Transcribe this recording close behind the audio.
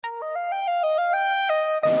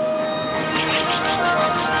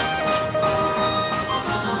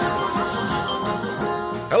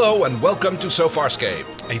Hello and welcome to So Farscape.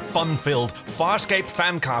 A fun-filled Farscape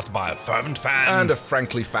fancast by a fervent fan. And a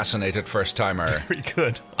frankly fascinated first-timer. Very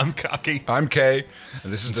good. I'm Cocky. I'm Kay,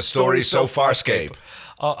 and this is the story So Farscape.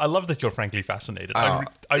 I love that you're frankly fascinated. I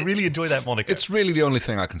really enjoy that moniker. It's really the only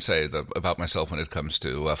thing I can say about myself when it comes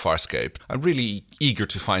to Farscape. I'm really eager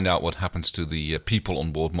to find out what happens to the people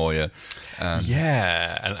on board Moya.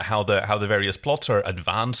 Yeah, and how the various plots are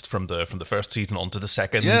advanced from the first season onto the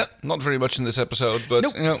second. Yeah, not very much in this episode, but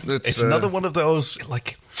nope. You know, it's another one of those,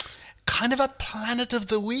 like, kind of a Planet of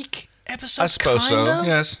the Week episode. I suppose kind so, of.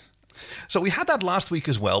 yes. So we had that last week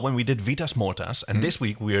as well when we did Vitas Mortas, and this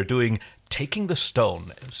week we are doing Taking the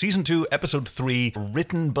Stone, Season 2, Episode 3,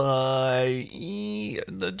 written by...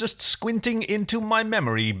 just squinting into my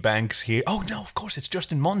memory banks here. Oh, no, of course, it's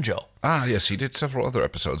Justin Monjo. Ah, yes, he did several other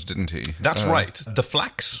episodes, didn't he? That's right. The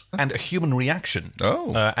Flax and A Human Reaction.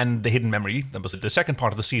 Oh. And The Hidden Memory. That was the second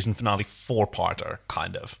part of the season finale, four-parter,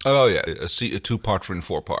 kind of. Oh, yeah, a two-parter in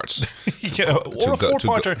 4 parts. Yeah, or a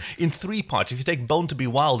four-parter in 3 parts. If you take Bone to be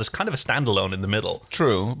Wild, it's kind of a standalone in the middle.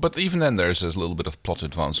 True, but even then there's a little bit of plot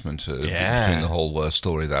advancement between the whole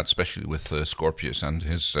story, that especially with Scorpius and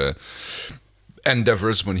his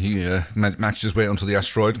endeavors when he matched his way onto the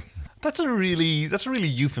asteroid. That's a really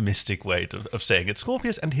euphemistic way of saying it.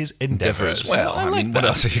 Scorpius and his endeavors. Well, I mean, what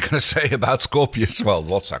else are you going to say about Scorpius? Well,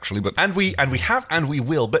 lots actually, but and we have and we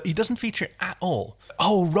will, but he doesn't feature at all.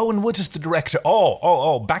 Oh, Rowan Woods is the director.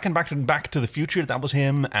 Oh, Back to the Future. That was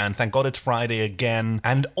him. And Thank God It's Friday again.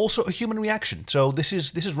 And also A Human Reaction. So this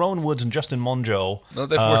is Rowan Woods and Justin Monjo. No,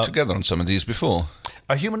 they've worked together on some of these before.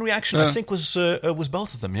 A Human Reaction, I think, was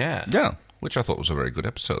both of them. Yeah. Yeah. Which I thought was a very good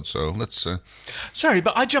episode, so let's... Sorry,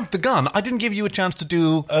 but I jumped the gun. I didn't give you a chance to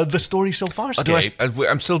do the story So Farscape.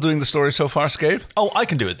 I'm still doing the story So Farscape? Oh, I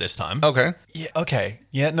can do it this time. Okay. Yeah, okay.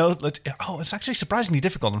 Yeah, no, it's actually surprisingly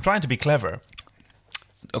difficult. I'm trying to be clever.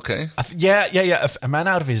 Okay. Yeah. A man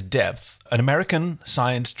out of his depth, an American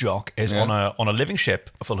science jock, is on a living ship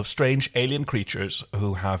full of strange alien creatures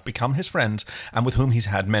who have become his friends and with whom he's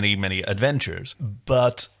had many, many adventures.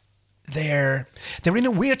 But... They're in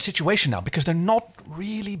a weird situation now because they're not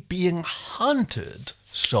really being hunted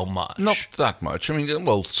so much. Not that much. I mean,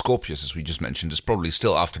 well, Scorpius, as we just mentioned, is probably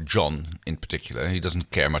still after John in particular. He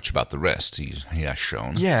doesn't care much about the rest, he has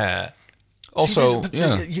shown. Yeah. Also,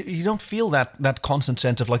 you don't feel that constant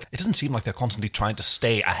sense of, like, it doesn't seem like they're constantly trying to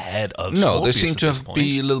stay ahead of Scorpius. No, they seem to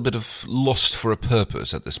be a little bit of lost for a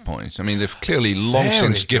purpose at this point. I mean, they've clearly long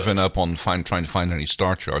since given up on trying to find any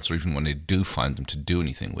star charts, or even when they do find them, to do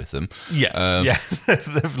anything with them. Yeah,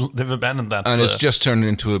 they've abandoned that. And it's just turned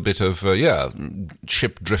into a bit of,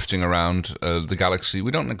 ship drifting around the galaxy.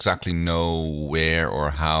 We don't exactly know where or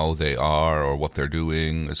how they are or what they're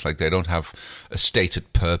doing. It's like they don't have a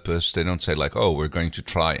stated purpose. They don't say, like, oh, we're going to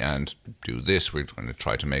try and do this. We're going to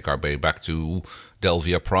try to make our way back to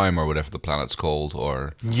Delvia Prime or whatever the planet's called.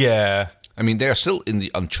 Or yeah. I mean, they're still in the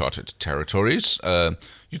uncharted territories.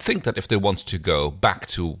 You'd think that if they wanted to go back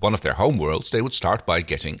to one of their homeworlds, they would start by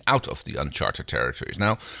getting out of the uncharted territories.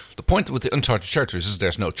 Now, the point with the uncharted territories is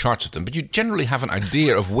there's no charts of them, but you generally have an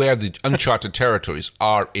idea of where the uncharted territories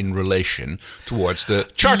are in relation towards the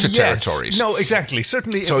charted territories. No, exactly.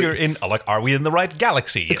 Certainly, so, if you're in, like, are we in the right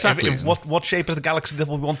galaxy? Exactly. What shape is the galaxy that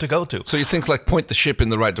we want to go to? So you think, like, point the ship in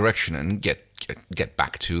the right direction and get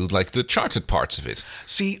back to, like, the charted parts of it.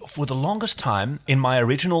 See, for the longest time, in my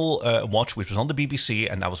original watch, which was on the BBC,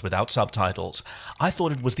 and that was without subtitles, I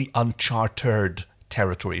thought it was the uncharted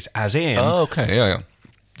territories, as in... Oh, okay, yeah.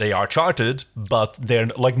 They are charted, but they're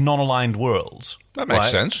like non-aligned worlds. That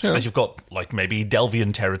makes sense, yeah. And you've got, like, maybe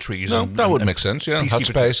Delvian territories. That would make sense, yeah. Hut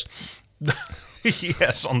space.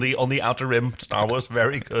 Yes, on the Outer Rim, Star Wars,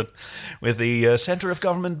 very good. With the center of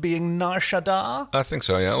government being Nar Shaddaa. I think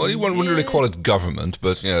so, yeah. Well, you wouldn't really call it government,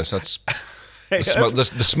 but yes, that's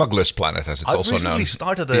the smuggler's planet, as it's also known. I've recently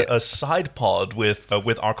started a side pod with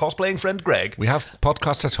our cosplaying friend Greg. We have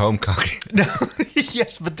podcasts at home, Cocky.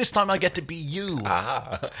 Yes, but this time I get to be you.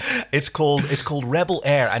 It's called Rebel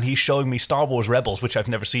Air, and he's showing me Star Wars Rebels, which I've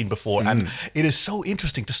never seen before, and it is so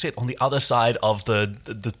interesting to sit on the other side of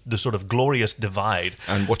the sort of glorious divide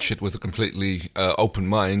and watch it with a completely open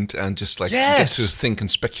mind and just get to think and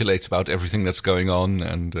speculate about everything that's going on.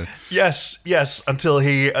 And yes,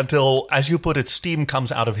 until as you put it, steam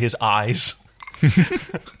comes out of his eyes.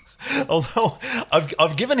 Although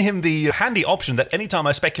I've given him the handy option that anytime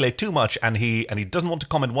I speculate too much and he doesn't want to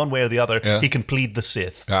comment one way or the other, he can plead the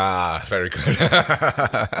Sith. Ah, very good.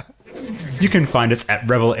 You can find us at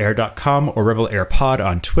rebelair.com or rebelairpod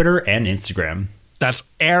on Twitter and Instagram. That's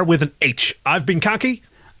air with an H. I've been Cocky.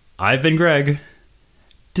 I've been Greg.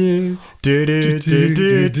 Do, do, do,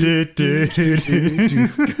 do, do, do, do, do.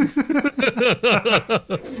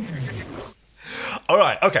 All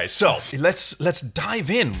right, okay, so let's dive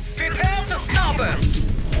in. Prepare for starburst!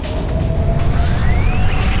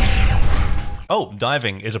 Oh,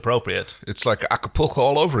 diving is appropriate. It's like Acapulco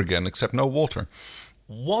all over again, except no water.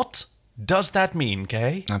 What does that mean,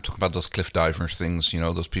 Kay? I'm talking about those cliff diver things,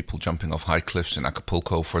 those people jumping off high cliffs in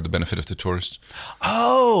Acapulco for the benefit of the tourists.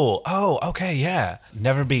 Oh, okay, yeah.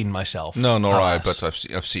 Never been myself. No, nor I, alas.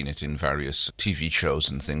 but I've seen it in various TV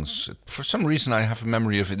shows and things. For some reason, I have a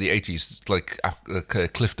memory of in the 80s, like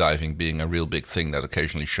cliff diving being a real big thing that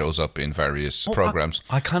occasionally shows up in various programs.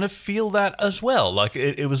 I kind of feel that as well. Like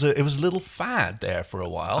it was a little fad there for a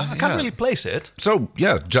while. I can't yeah. really place it. So,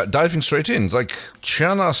 yeah, diving straight in, like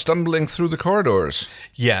Chiana stumbling through the corridors.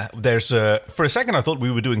 Yeah, there's for a second I thought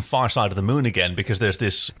we were doing Far Side of the Moon again because there's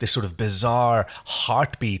this sort of bizarre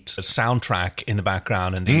heartbeat soundtrack in the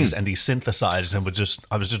background and these synthesizers, and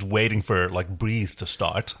I was just waiting for like Breathe to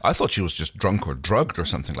start. I thought she was just drunk or drugged or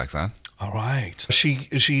something like that. All right.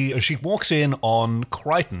 She walks in on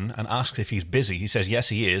Crichton and asks if he's busy. He says yes,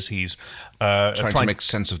 he is. He's trying to make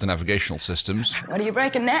sense of the navigational systems. What are you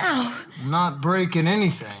breaking now? Not breaking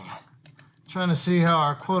anything. Trying to see how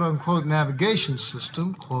our quote-unquote navigation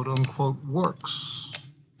system, quote-unquote, works.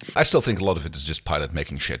 I still think a lot of it is just Pilot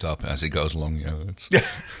making shit up as he goes along. It's...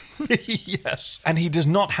 Yes. And he does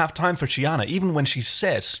not have time for Chiana, even when she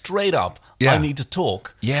says straight up, Yeah. I need to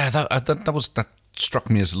talk. Yeah, that struck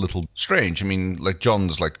me as a little strange. I mean, like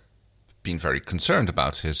John's like been very concerned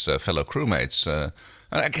about his fellow crewmates.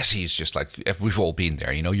 And I guess he's just like, we've all been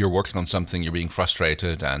there, you're working on something, you're being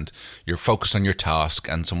frustrated, and you're focused on your task,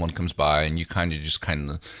 and someone comes by, and you kind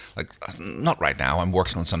of like, not right now, I'm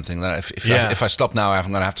working on something, that if I stop now,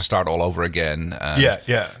 I'm going to have to start all over again.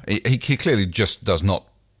 Yeah. He clearly just does not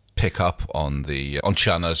pick up on on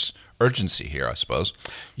Chiana's urgency here, I suppose.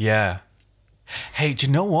 Yeah. Hey, do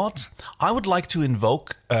you know what? I would like to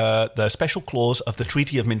invoke the special clause of the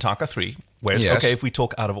Treaty of Mintaka 3, where it's okay if we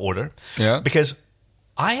talk out of order. Yeah. Because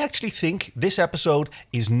I actually think this episode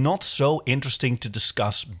is not so interesting to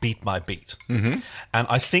discuss beat by beat. Mm-hmm. And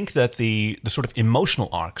I think that the sort of emotional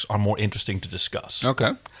arcs are more interesting to discuss.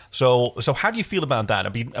 Okay. So how do you feel about that?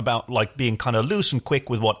 About like being kind of loose and quick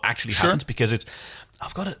with what actually happens? Because it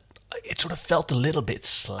sort of felt a little bit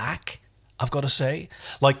slack, I've got to say.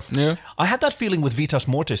 Like, I had that feeling with Vitas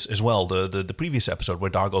Mortis as well, the previous episode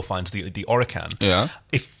where Dargo finds the Orocan. Yeah.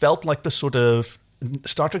 It felt like the sort of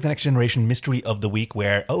Star Trek The Next Generation mystery of the week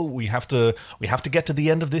where, we have to get to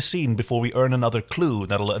the end of this scene before we earn another clue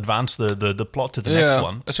that'll advance the plot to the next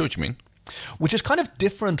one. I see what you mean. Which is kind of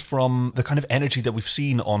different from the kind of energy that we've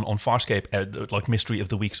seen on Farscape, like Mystery of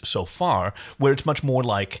the Weeks so far, where it's much more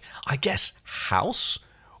like, I guess, House,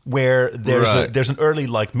 where there's an early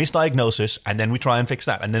like misdiagnosis, and then we try and fix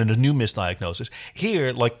that, and then a new misdiagnosis.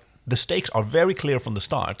 Here, like, the stakes are very clear from the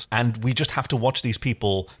start, and we just have to watch these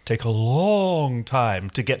people take a long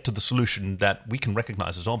time to get to the solution that we can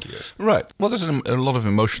recognize as obvious. Right. Well, there's a lot of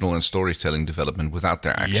emotional and storytelling development without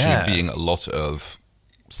there actually being a lot of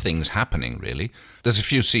things happening, really. There's a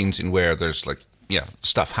few scenes in where there's like,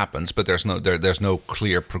 stuff happens, but there's no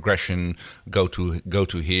clear progression. Go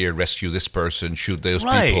to here, rescue this person, shoot those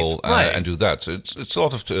people, and do that. So it's a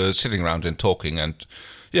lot of sitting around and talking and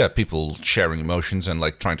people sharing emotions and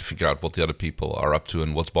like trying to figure out what the other people are up to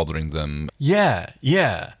and what's bothering them. Yeah.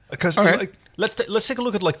 Because let's take a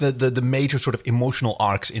look at like the major sort of emotional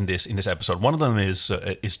arcs in this episode. One of them is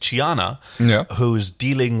Chiana, who's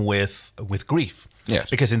dealing with grief.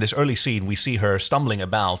 Yes. Because in this early scene, we see her stumbling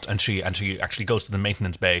about, and she actually goes to the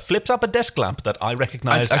maintenance bay, flips up a desk lamp that I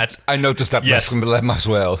recognized. I noticed that desk lamp as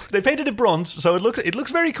well. They painted it bronze, so it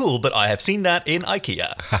looks very cool. But I have seen that in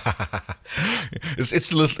IKEA. It's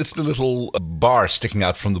the little bar sticking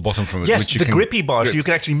out from the bottom from it. Yes, which you the can, grippy bar, so you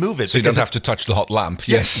can actually move it. So you don't have to touch the hot lamp.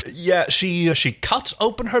 Yes. Yeah, she cuts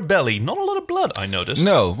open her belly. Not a lot of blood, I noticed.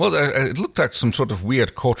 No, well, it looked like some sort of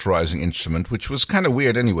weird cauterizing instrument, which was kind of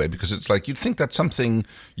weird anyway, because it's like you'd think that something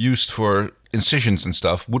used for incisions and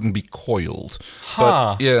stuff wouldn't be coiled.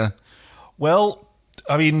 But, yeah. Well,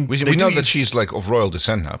 I mean... We know that she's like of royal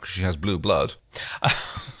descent now, because she has blue blood.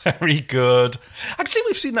 Very good. Actually,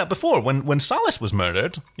 we've seen that before. When Salas was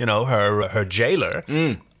murdered, her jailer...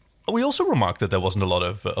 We also remarked that there wasn't a lot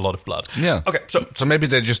of blood. Yeah. Okay, So maybe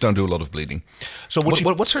they just don't do a lot of bleeding. so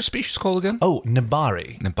What's her species called again? Oh,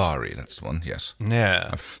 Nabari. Nabari, that's the one, yes.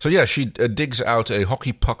 Yeah. So yeah, she digs out a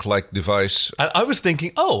hockey puck-like device. And I was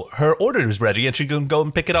thinking, her order is ready, and she can go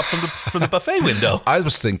and pick it up from the buffet window. I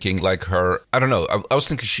was thinking like her, I don't know, I was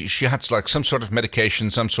thinking she had like some sort of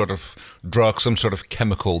medication, some sort of drug, some sort of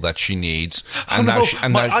chemical that she needs. And my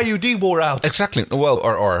now IUD wore out. Exactly. Well,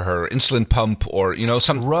 or her insulin pump, or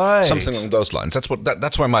something along those lines.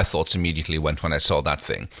 That's where my thoughts immediately went when I saw that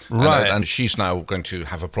thing. Right. And she's now going to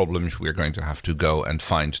have a problem. We're going to have to go and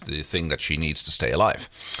find the thing that she needs to stay alive.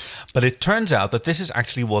 But it turns out that this is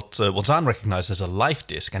actually what Zhaan recognized as a life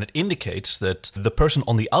disc, and it indicates that the person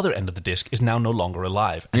on the other end of the disc is now no longer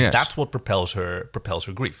alive, and Yes. that's what propels her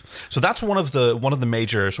grief. So that's one of the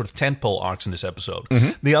major sort of tentpole arcs in this episode.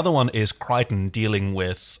 Mm-hmm. The other one is Crichton dealing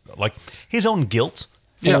with like his own guilt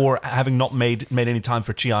for having not made any time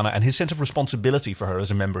for Chiana, and his sense of responsibility for her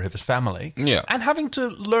as a member of his family, and having to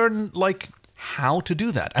learn like how to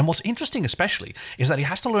do that. And what's interesting especially is that he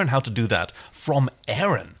has to learn how to do that from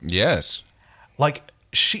Eren. Yes. Like,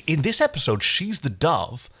 in this episode, she's the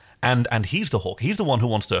dove and he's the hawk. He's the one who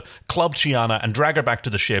wants to club Chiana and drag her back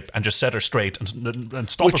to the ship and just set her straight and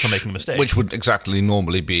stop her from making a mistake. Which would exactly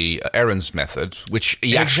normally be Eren's method, which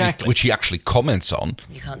he actually comments on.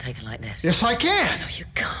 You can't take her like this. Yes, I can. No, you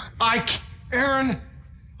can't. Aaron,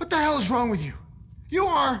 what the hell is wrong with you? You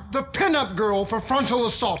are the pinup girl for frontal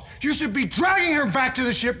assault. You should be dragging her back to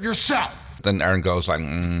the ship yourself. Then Eren goes like,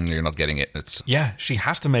 you're not getting it. It's she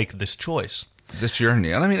has to make this choice. this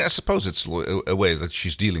journey. And I mean, I suppose it's a way that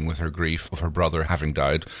she's dealing with her grief of her brother having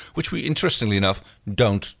died, which we, interestingly enough,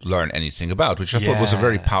 don't learn anything about, which I thought was a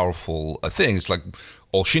very powerful thing. It's like,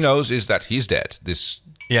 all she knows is that he's dead. This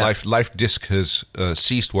life disc has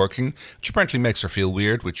ceased working, which apparently makes her feel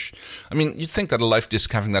weird, which, I mean, you'd think that a life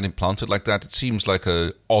disc having that implanted like that, it seems like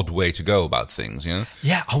a odd way to go about things, you know?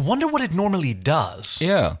 Yeah, I wonder what it normally does.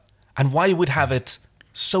 Yeah. And why you would have it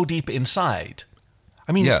so deep inside.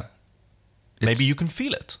 I mean, maybe you can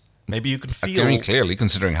feel it. Maybe you can feel... I mean, clearly,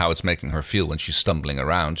 considering how it's making her feel when she's stumbling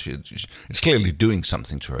around, it's clearly doing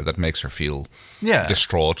something to her that makes her feel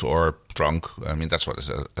distraught or drunk. I mean, that's what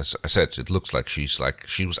I said. It looks like she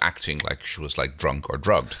was acting like she was like drunk or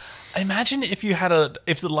drugged. Imagine if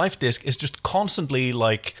if the life disc is just constantly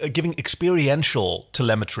like giving experiential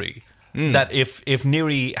telemetry. That if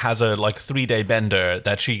Neri has a 3-day bender,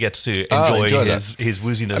 that she gets to enjoy his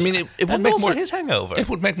wooziness. I mean, it would and make also more his hangover. It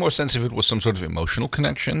would make more sense if it was some sort of emotional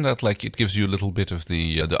connection that, like, it gives you a little bit of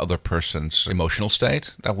the other person's emotional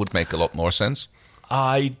state. That would make a lot more sense.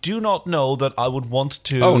 I do not know that I would want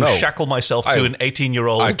to shackle myself to an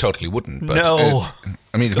 18-year-old. I totally wouldn't. But no.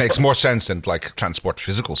 I mean, it makes more sense than like transport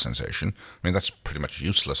physical sensation. I mean, that's pretty much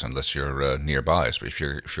useless unless you're nearby. So if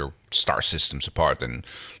your star system's apart, then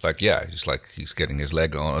he's getting his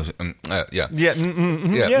leg on.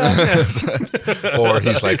 Or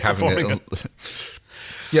he's like having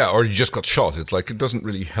or you just got shot. It's like it doesn't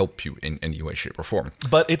really help you in any way, shape, or form.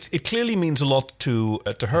 But it clearly means a lot to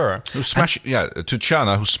her. To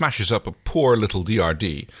Chiana, who smashes up a poor little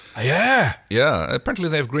DRD. Yeah. Yeah. Apparently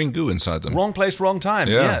they have green goo inside them. Wrong place, wrong time.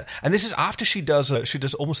 Yeah. And this is after she does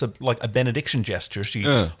almost a benediction gesture. She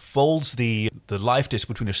folds the life disc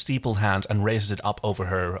between her steepled hands and raises it up over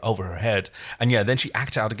her head. And then she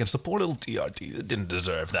acts out against the poor little DRD that didn't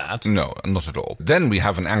deserve that. No, not at all. Then we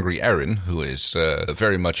have an angry Eren who is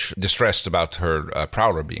very much distressed about her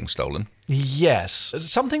prowler being stolen. Yes.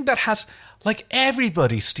 Something that has... Like,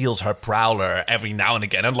 everybody steals her prowler every now and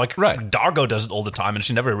again. And, Dargo does it all the time, and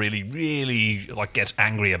she never really, really, gets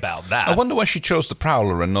angry about that. I wonder why she chose the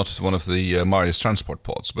prowler and not one of the Marius transport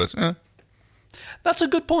pods, but... That's a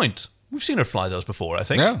good point. We've seen her fly those before, I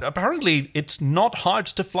think. Yeah. Apparently, it's not hard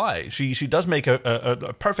to fly. She does make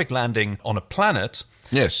a perfect landing on a planet...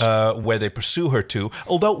 Yes. Where they pursue her to,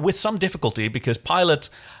 although with some difficulty, because Pilot...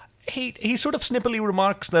 He sort of snippily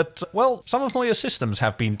remarks that, some of my systems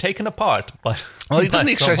have been taken apart by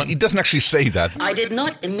he doesn't actually say that. I did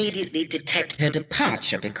not immediately detect her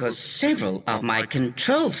departure because several of my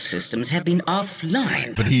control systems have been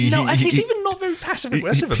offline. But he's even not very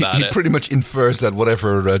passive-aggressive about it. He pretty much infers that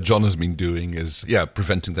whatever John has been doing is,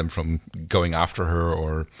 preventing them from going after her,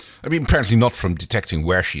 or... I mean, apparently not from detecting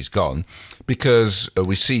where she's gone, because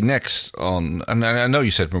we see next on... And I know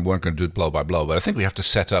you said we weren't going to do it blow by blow, but I think we have to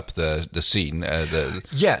set up the scene.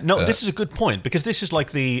 This is a good point, because this is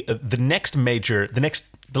like the next major...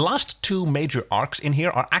 The last two major arcs in here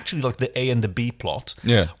are actually like the A and the B plot,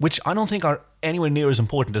 which I don't think are anywhere near as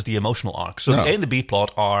important as the emotional arcs. So the A and the B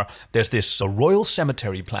plot there's this royal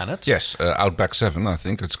cemetery planet. Yes, Outback 7, I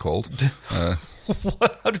think it's called.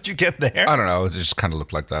 How did you get there? I don't know. It just kind of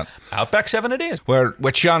looked like that. Outback 7 it is. Where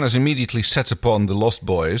Chiana's immediately set upon the Lost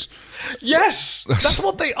Boys. Yes! That's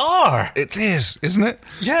what they are! It is, isn't it?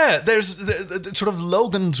 Yeah, there's the sort of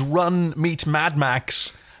Logan's Run meets Mad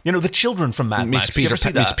Max. You know, the children from Mad Max. Did you ever see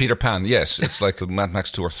that? Meets Peter Pan, yes. It's like Mad Max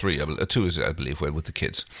 2 or 3. 2 is, I believe, with the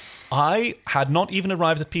kids. I had not even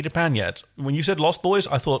arrived at Peter Pan yet. When you said Lost Boys,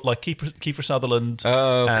 I thought like Kiefer Sutherland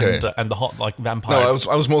and the hot like vampire. No,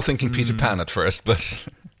 I was more thinking Peter Pan at first, but...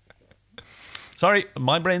 Sorry,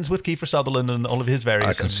 my brain's with Kiefer Sutherland and all of his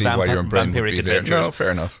various I can see why your brain would be there. adventures. No, fair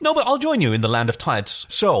enough. No, but I'll join you in the Land of Tides.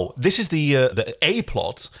 So, this is the A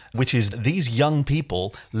plot, which is these young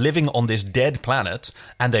people living on this dead planet,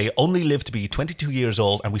 and they only live to be 22 years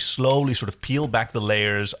old, and we slowly sort of peel back the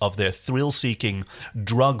layers of their thrill-seeking,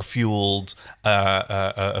 drug-fueled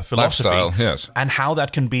philosophy. Lifestyle, yes. And how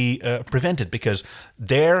that can be prevented, because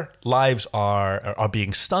their lives are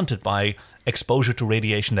being stunted by exposure to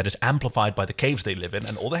radiation that is amplified by the caves they live in,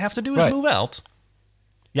 and all they have to do is move out.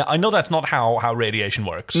 Yeah, I know that's not how radiation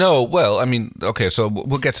works. No, well, I mean, okay, so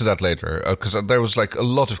we'll get to that later, because there was like a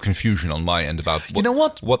lot of confusion on my end about you know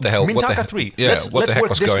what the hell, Mintaka 3. Yeah, let's what the heck work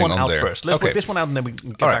was this going one on out there. first. Let's work this one out, and then we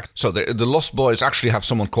get All back. right. So the Lost Boys actually have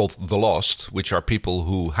someone called the Lost, which are people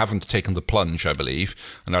who haven't taken the plunge, I believe,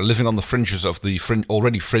 and are living on the fringes of the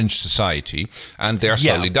already fringe society, and they are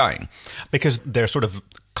slowly dying. Because they're sort of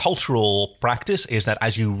cultural practice is that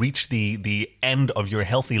as you reach the end of your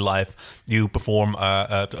healthy life, you perform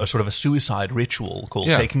a sort of a suicide ritual called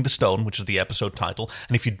Taking the Stone, which is the episode title.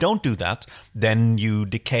 And if you don't do that, then you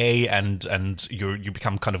decay and you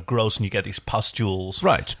become kind of gross and you get these pustules.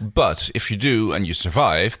 Right. But if you do and you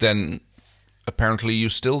survive, then apparently you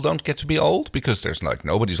still don't get to be old, because there's like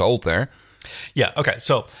nobody's old there. Yeah, okay,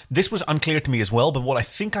 so this was unclear to me as well, but what I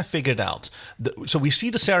think I figured out... So we see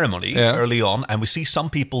the ceremony early on, and we see some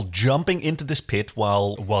people jumping into this pit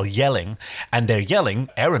while yelling, and they're yelling,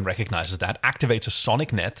 Aaron recognizes that, activates a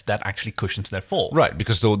sonic net that actually cushions their fall. Right,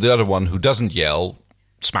 because the other one who doesn't yell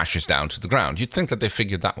smashes down to the ground. You'd think that they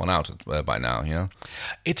figured that one out by now, you know?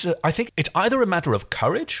 I think it's either a matter of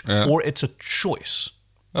courage or it's a choice.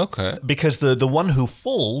 Okay. Because the one who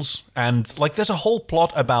falls, and like there's a whole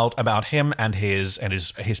plot about him and his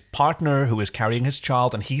partner who is carrying his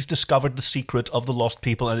child, and he's discovered the secret of the lost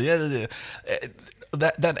people, and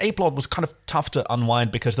that A plot was kind of tough to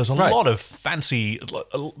unwind because there's a lot of fancy,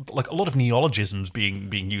 like a lot of neologisms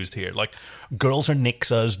being used here. Like girls are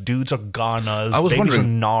Nixas, dudes are Garnas, babies are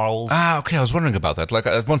Gnarls. Ah, okay. I was wondering about that. Like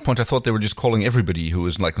at one point, I thought they were just calling everybody who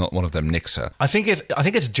is like not one of them Nixa. I think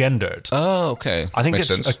it's gendered. Oh, okay. I think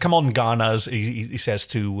Makes it's sense. come on Garnas. He says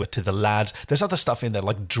to the lads. There's other stuff in there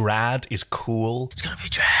like Drad is cool. It's gonna be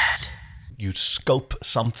Drad. You scope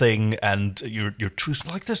something and you're true.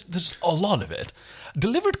 Like there's a lot of it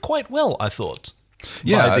delivered quite well, I thought.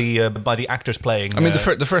 Yeah, by the actors playing. I mean,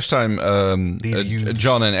 the first time youths.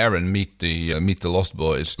 John and Aaron meet the Lost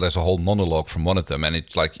Boys, there's a whole monologue from one of them, and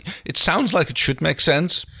it sounds like it should make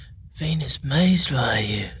sense. Venus amazed by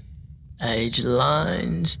you. Age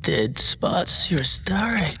lines, dead spots. You're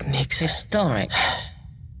historic, Nix. Historic.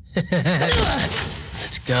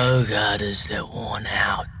 Let's go, goddess that worn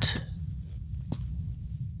out.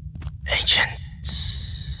 Ancients.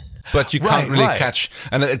 But you can't really right. catch,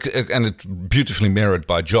 and it's beautifully mirrored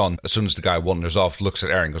by John. As soon as the guy wanders off, looks at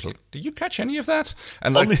Aaron, and goes, like, "Did you catch any of that?"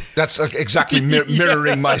 And like that's exactly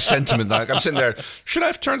mirroring my sentiment. Like I'm sitting there, should I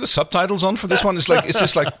have turned the subtitles on for this one? It's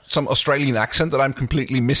just like some Australian accent that I'm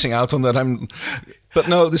completely missing out on. But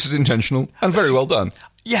no, this is intentional and very well done.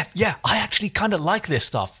 Yeah, I actually kind of like this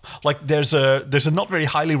stuff. Like, there's a not very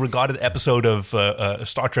highly regarded episode of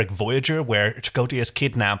Star Trek Voyager where Chakotay is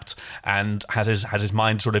kidnapped and has his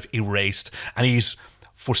mind sort of erased, and he's,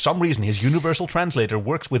 for some reason, his universal translator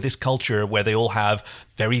works with this culture where they all have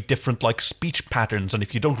very different like speech patterns, and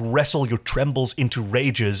if you don't wrestle your trembles into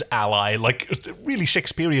rages, ally, like really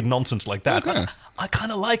Shakespearean nonsense like that. Okay. I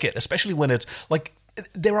kind of like it, especially when it's like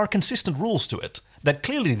there are consistent rules to it that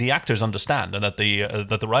clearly the actors understand and that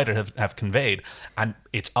the writer have conveyed, and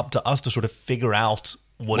it's up to us to sort of figure out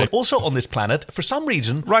what it. Also on this planet, for some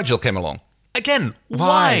reason, Rigel came along. Again,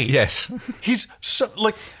 why? Yes. He's so,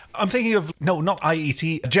 like, I'm thinking of, no, not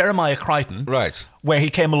IET, Jeremiah Crichton. Right. Where he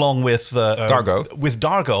came along with Dargo. With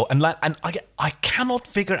Dargo, and I cannot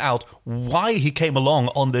figure out why he came along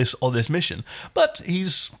on this mission. But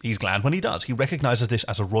he's glad when he does. He recognizes this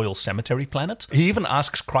as a royal cemetery planet. He even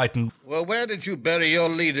asks Crichton, "Well, where did you bury your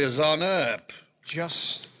leaders on Earth?"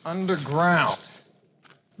 Just underground.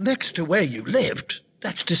 Next to where you lived?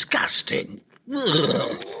 That's disgusting.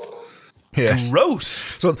 Ugh. Yes. Gross.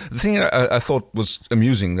 So the thing I thought was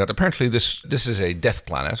amusing, that apparently this is a death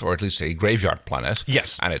planet, or at least a graveyard planet.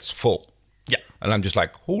 Yes. And it's full. Yeah. And I'm just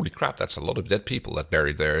like, holy crap, that's a lot of dead people that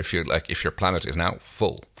buried there if your planet is now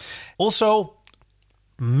full. Also,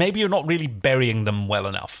 maybe you're not really burying them well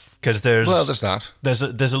enough, because there's that.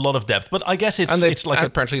 There's a lot of depth, but I guess it's like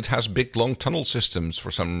apparently it has big long tunnel systems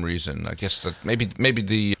for some reason. I guess that maybe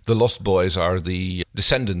the Lost Boys are the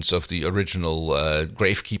descendants of the original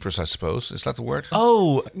gravekeepers, I suppose. Is that the word?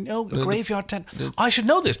 Oh no, graveyard tent. I should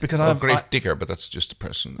know this because I'm grave digger, but that's just a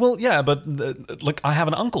person. Well, yeah, but I have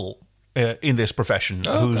an uncle in this profession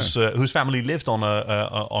whose family lived on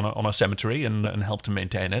a cemetery and helped to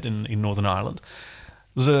maintain it in Northern Ireland.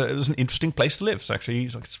 It was an interesting place to live.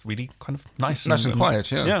 It's really kind of nice and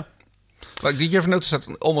quiet. Yeah. Like, did you ever notice that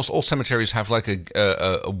almost all cemeteries have like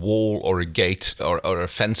a wall or a gate or a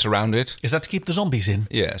fence around it? Is that to keep the zombies in?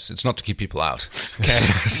 Yes, it's not to keep people out.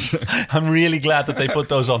 Okay. I'm really glad that they put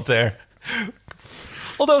those up there.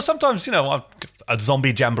 Although sometimes, a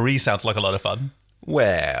zombie jamboree sounds like a lot of fun.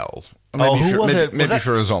 Well, maybe who was it? Maybe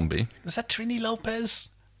for a zombie. Was that Trini Lopez?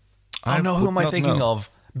 Who am I thinking of?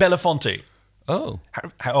 Belafonte.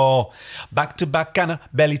 Oh, back to back and a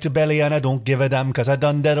belly to belly, and I don't give a damn because I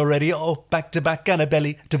done that already. Oh, back to back and a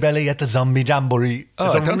belly to belly at the zombie jamboree.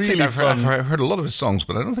 I don't think I've heard a lot of his songs,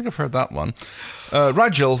 but I don't think I've heard that one.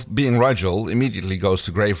 Rigel, being Rigel, immediately goes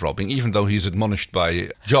to grave robbing, even though he's admonished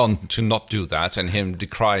by John to not do that, and him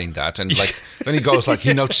decrying that. And then he goes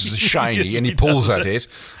he notices a shiny, and he pulls at it,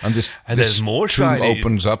 and there's more tomb shiny.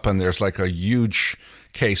 opens up, and there's like a huge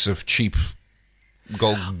case of cheap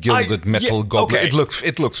gilded metal goblet. Okay.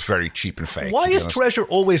 It looks very cheap and fake. Why is treasure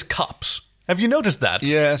always cups? Have you noticed that?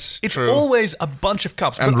 Yes, it's true. Always a bunch of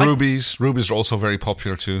cups. And rubies. Rubies are also very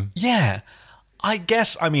popular too. Yeah. I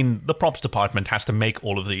guess, the props department has to make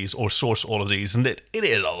all of these or source all of these, and it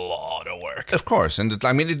is a lot of work. Of course. And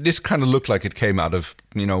this kind of looked like it came out of,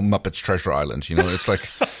 Muppets Treasure Island. It's like...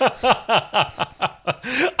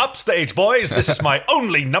 Upstage, boys. This is my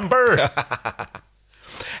only number.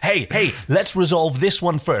 Hey, let's resolve this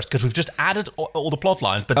one first, because we've just added all the plot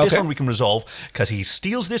lines, but this one we can resolve, because he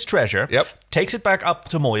steals this treasure, takes it back up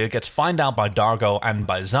to Moya, gets found out by Dargo and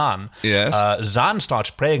by Zaan. Yes. Zaan starts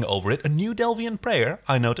praying over it, a new Delvian prayer,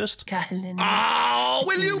 I noticed. Kahlin. Oh,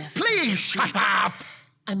 will you please shut up?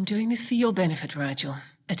 I'm doing this for your benefit, Rigel.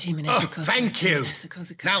 Thank you.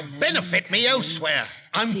 Now benefit me elsewhere.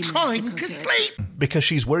 I'm trying to sleep. Because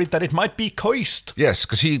she's worried that it might be cursed. Yes,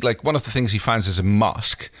 because one of the things he finds is a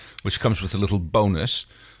mask, which comes with a little bonus.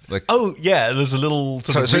 There's a little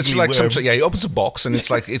sort of so it's like worm. he opens a box, and it's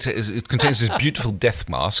like it contains this beautiful death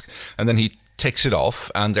mask, and then he takes it off,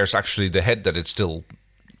 and there's actually the head that it still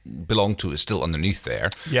belonged to is still underneath there.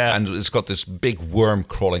 Yeah. And it's got this big worm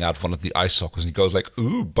crawling out of one of the eye sockets, and he goes like,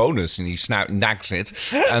 ooh, bonus, and he nags it,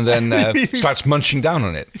 and then starts munching down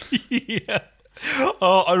on it. Yeah.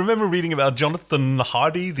 Oh, I remember reading about Jonathan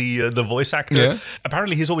Hardy, the voice actor. Yeah.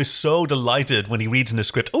 Apparently, he's always so delighted when he reads in a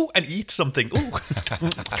script. Oh, and eats something. Ooh.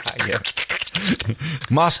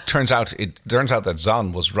 Mask turns out that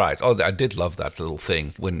Zaan was right. Oh, I did love that little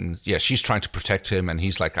thing when she's trying to protect him, and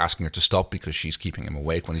he's like asking her to stop because she's keeping him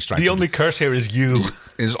awake when he's trying. The only curse here is you.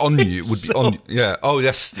 Is on you would be on. Yeah. Oh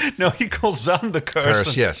yes. No, he calls Zaan the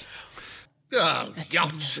curse. Yes. Oh,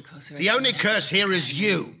 yachts. The only curse here is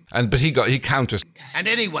you. But he counters. And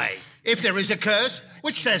anyway, if there is a curse,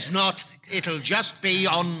 which there's not, it'll just be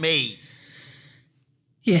on me.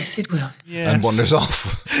 Yes, it will. Yes. And wanders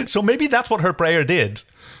off. So maybe that's what her prayer did.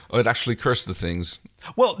 Oh, it actually cursed the things.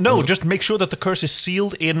 Well, no, just make sure that the curse is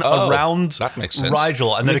sealed in around that makes sense.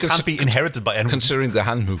 Rigel, and then it can't be inherited by anyone. Considering the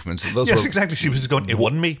hand movements. Yes, exactly. She was just going, it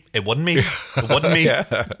wasn't me, it wasn't me, it wasn't me.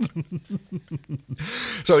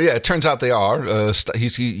 So, it turns out they are.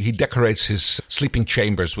 He decorates his sleeping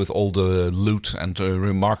chambers with all the loot and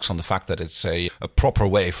remarks on the fact that it's a proper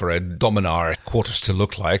way for a Dominar quarters to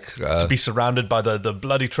look like. To be surrounded by the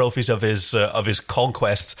bloody trophies of his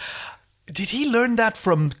conquests. Did he learn that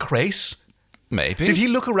from Crace? Maybe. Did he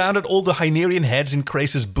look around at all the Hynerian heads in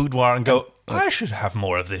Crace's boudoir and go, I should have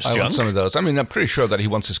more of this junk? I want some of those. I'm pretty sure that he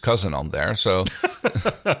wants his cousin on there. So,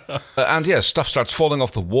 and stuff starts falling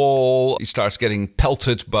off the wall. He starts getting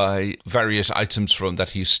pelted by various items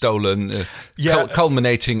that he's stolen,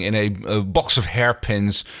 culminating in a box of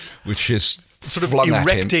hairpins, which is sort of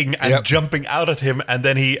erecting and jumping out at him, and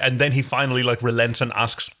then he finally relents and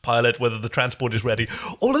asks Pilot whether the transport is ready.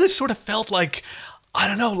 All of this sort of felt like I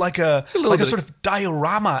don't know, like a sort of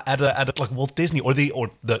diorama at a like Walt Disney or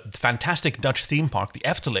the fantastic Dutch theme park, the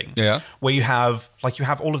Efteling. Yeah. Where you have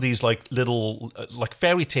all of these like little like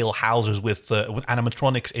fairy tale houses with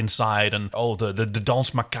animatronics inside, and the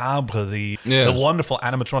Danse Macabre, the wonderful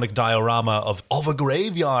animatronic diorama of a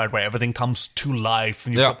graveyard where everything comes to life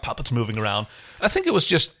and you've got puppets moving around. I think it was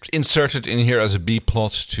just inserted in here as a B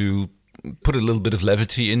plot to put a little bit of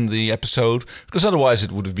levity in the episode, because otherwise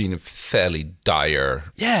it would have been a fairly dire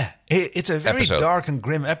it's a very episode. Dark and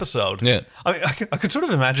grim episode. Yeah. I could sort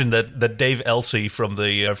of imagine that Dave Elsey from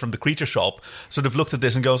the Creature Shop sort of looked at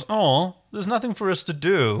this and goes, "Oh, there's nothing for us to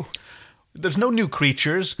do. There's no new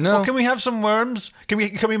creatures. No. Oh, can we have some worms? Can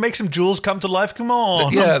we make some jewels come to life? Come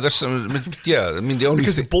on." Yeah, there's some. Yeah, I mean the only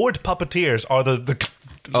because thing. bored puppeteers are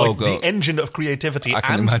the engine of creativity. I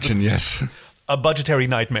can imagine. Yes. A budgetary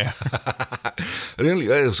nightmare. I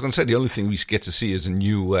was going to say the only thing we get to see is a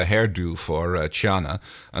new hairdo for Chiana,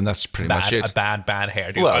 and that's pretty much it. A bad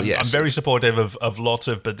hairdo. Well, I'm very supportive of lots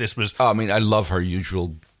of, but this was... I mean, I love her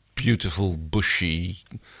usual beautiful, bushy,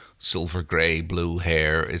 silver grey, blue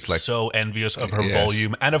hair. It's like so envious of her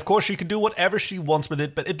volume. And of course, she can do whatever she wants with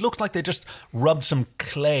it, but it looks like they just rubbed some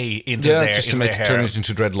clay into their just to make it turn it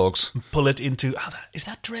into dreadlocks. Pull it into... is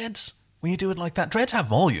that dreads? When you do it like that? Dreads have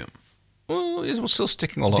volume. Well, it was still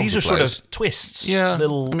sticking all over the place. These are sort of twists. Yeah.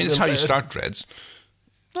 It's how you start dreads.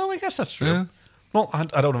 Oh, I guess that's true. Yeah. Well, I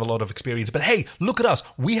don't have a lot of experience, but hey, look at us.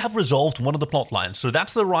 We have resolved one of the plot lines. So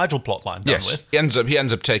that's the Rigel plot line done with. He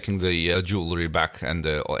ends up taking the jewelry back and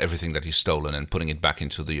everything that he's stolen and putting it back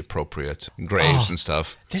into the appropriate graves and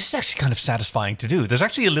stuff. This is actually kind of satisfying to do. There's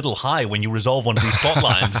actually a little high when you resolve one of these plot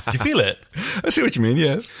lines. Do you feel it? I see what you mean,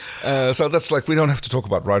 yes. So that's like, we don't have to talk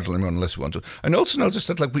about Rigel anymore unless we want to. I also noticed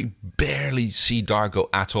that like we barely see Dargo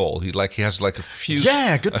at all. He has like a few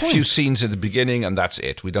scenes at the beginning and that's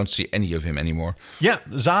it. We don't see any of him anymore. Yeah,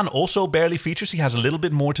 Zaan also barely features. He has a little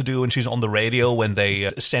bit more to do when she's on the radio when they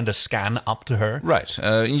send a scan up to her. Right.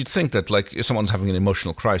 You'd think that like if someone's having an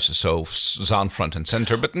emotional crisis, so Zaan front and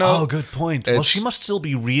center, but no. Oh, good point. Well, she must still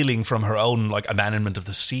be reeling from her own like abandonment of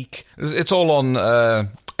the Seek. It's all on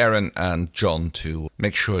Aaron and John to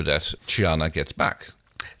make sure that Chiana gets back.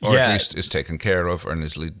 Or at least is taken care of, or at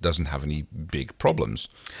least doesn't have any big problems.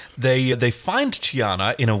 They find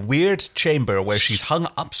Chiana in a weird chamber where she's hung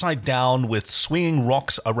upside down with swinging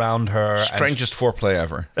rocks around her. Strangest foreplay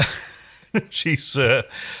ever. She's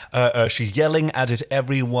yelling at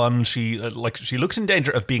everyone. She looks in danger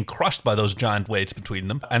of being crushed by those giant weights between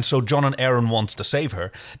them, and so John and Aaron wants to save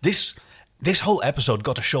her. This whole episode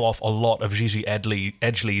got to show off a lot of Gigi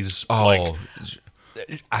Edgley's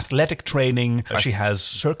athletic training. She has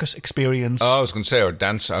circus experience. Oh, I was going to say, or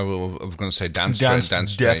dance. I was going to say dance.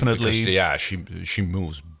 Definitely. Because, she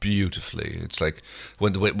moves beautifully. It's like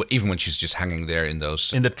even when she's just hanging there in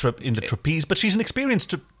those in the trapeze. But she's an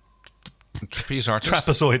experienced trapeze artist.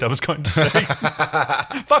 Trapezoid, I was going to say.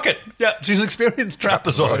 Fuck it. Yeah, she's an experienced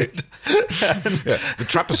trapezoid. The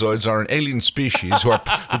trapezoids are an alien species who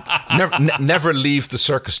never leave the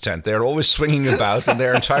circus tent. They're always swinging about, and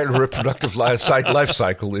their entire reproductive life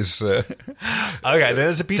cycle is... okay,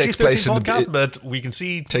 there's a PG-13 podcast, but we can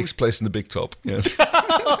see... Takes place in the Big Top, yes.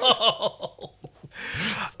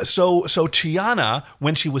 So Chiana,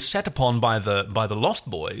 when she was set upon by the Lost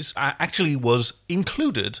Boys, actually was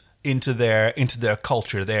included into their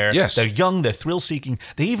culture. They're young, they're thrill seeking.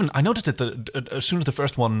 I noticed that as soon as the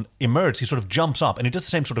first one emerged, he sort of jumps up and he does the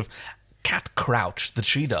same sort of cat crouch that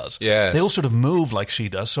she does. Yes. They all sort of move like she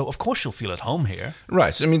does, so of course she'll feel at home here.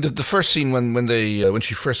 Right. I mean, the first scene when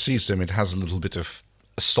she first sees them, it has a little bit of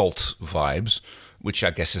assault vibes, which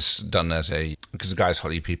I guess is done because the guy's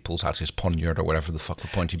he pulls out his poniard or whatever the fuck the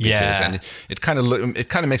pointy bit is, and it kind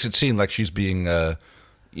of makes it seem like she's being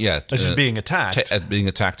she's being attacked, being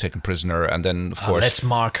attacked, taken prisoner, and then of course let's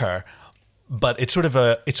mark her. But it's sort of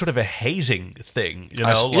a hazing thing, you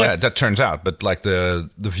know. That turns out. But like the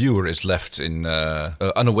viewer is left in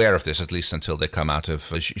unaware of this, at least until they come out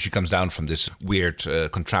of. She comes down from this weird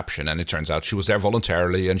contraption, and it turns out she was there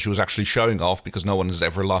voluntarily, and she was actually showing off because no one has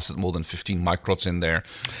ever lasted more than 15 microts in there.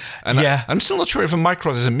 And I'm still not sure if a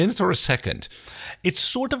microt is a minute or a second. It's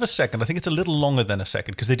sort of a second. I think it's a little longer than a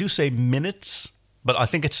second because they do say minutes. But I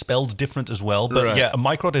think it's spelled different as well. But a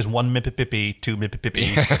microt is 1 mipipipi, 2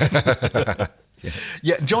 mipipipi. Yes.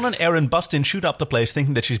 Yeah, John and Aaron bust in, shoot up the place,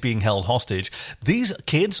 thinking that she's being held hostage. These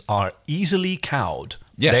kids are easily cowed.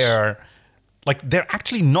 Yes. They're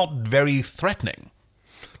actually not very threatening.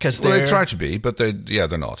 They try to be, but they're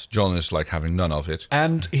not. John is like having none of it.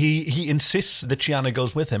 And he insists that Chiana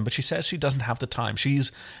goes with him, but she says she doesn't have the time.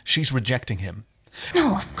 She's rejecting him.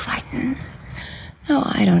 No, Crichton. No,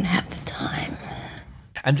 I don't have the time.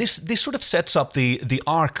 And this sort of sets up the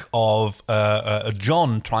arc of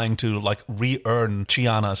John trying to like re-earn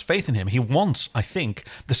Chiana's faith in him. He wants, I think,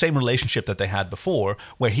 the same relationship that they had before,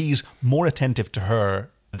 where he's more attentive to her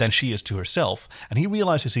than she is to herself, and he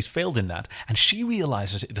realizes he's failed in that, and she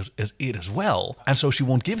realizes it as well, and so she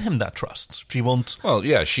won't give him that trust. She won't. Well,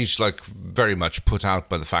 yeah, she's like very much put out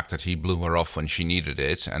by the fact that he blew her off when she needed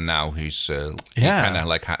it, and now he kind of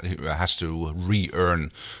like has to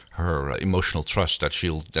re-earn her emotional trust that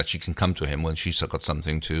she can come to him when she's got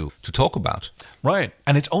something to talk about. Right,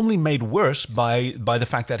 and it's only made worse by the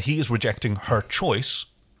fact that he is rejecting her choice,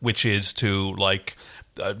 which is to like.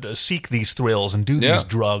 Seek these thrills and do these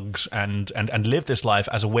drugs and live this life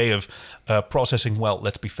as a way of processing, well,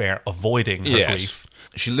 let's be fair, avoiding her grief.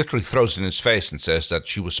 She literally throws it in his face and says that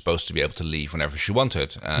she was supposed to be able to leave whenever she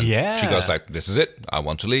wanted. And she goes like, this is it, I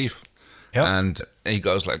want to leave. Yep. And he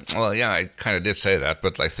goes like, well, yeah, I kind of did say that,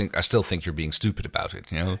 but I still think you're being stupid about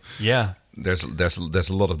it, you know? Yeah. There's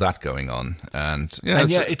a lot of that going on. And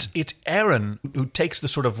it's Aaron who takes the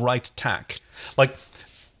sort of right tack. Like,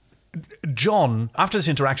 John, after this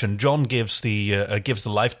interaction, John gives the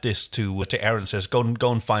life disc to Aaron, says, go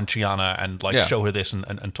and find Chiana and show her this and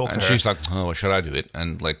talk to her. And she's like, oh, well, should I do it?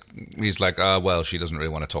 And like he's like, well, she doesn't really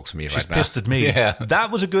want to talk to me right now. She's pissed at me. Yeah.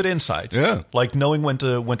 That was a good insight. Yeah. Like knowing when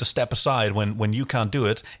to step aside when you can't do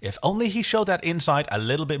it. If only he showed that insight a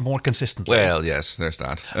little bit more consistently. Well, yes, there's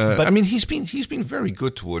that. But I mean, he's been very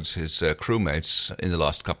good towards his crewmates in the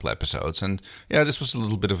last couple episodes, and yeah, this was a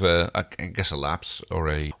little bit of a lapse or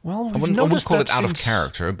a. Well, I wouldn't call it out of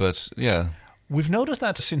character, but yeah. We've noticed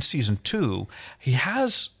that since season 2, he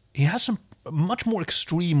has some much more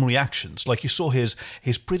extreme reactions. Like you saw his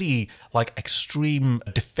pretty like extreme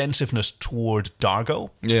defensiveness toward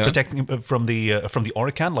Dargo, protecting him from the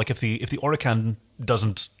Orican. Like if the Orican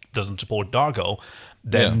doesn't support Dargo,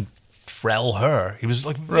 then Frel her. He was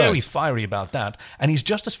like very fiery about that, and he's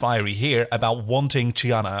just as fiery here about wanting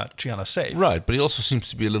Chiana safe. Right, but he also seems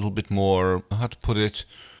to be a little bit more, how to put it,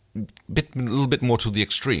 a little bit more to the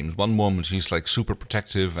extremes. One moment he's like super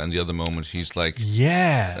protective, and the other moment he's like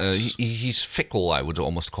he's fickle, I would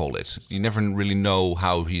almost call it. You never really know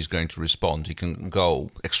how he's going to respond. He can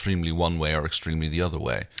go extremely one way or extremely the other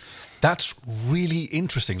way. That's really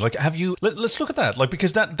interesting. Like, let's look at that. Like,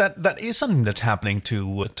 because that is something that's happening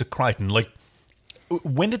to Crichton. Like,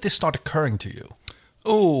 when did this start occurring to you?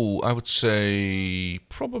 Oh, I would say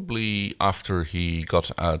probably after he got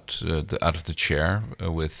out of the chair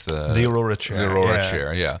with the Aurora chair. The Aurora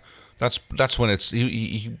chair, yeah. That's when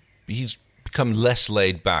he's become less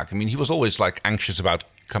laid back. I mean, he was always like anxious about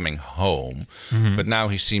coming home, but now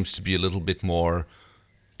he seems to be a little bit more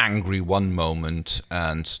angry one moment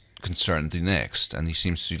and concerned the next, and he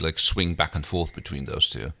seems to like swing back and forth between those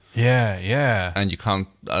two. Yeah. And you can't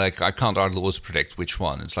I can't always predict which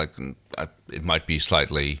one. It's like it might be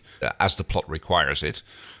slightly as the plot requires it.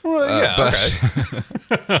 Okay.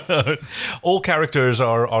 All characters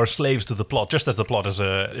are slaves to the plot, just as the plot is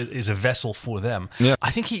a vessel for them. Yeah.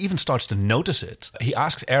 I think he even starts to notice it. He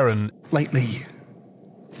asks Aaron, lately,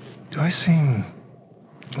 do I seem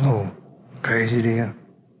a little crazy to you?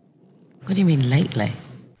 What do you mean lately?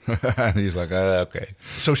 And he's like, okay.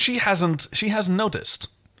 So she hasn't noticed.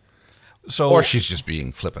 Or she's just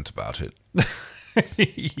being flippant about it.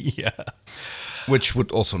 Yeah. Which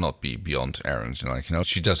would also not be beyond Aaron's.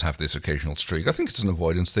 She does have this occasional streak. I think it's an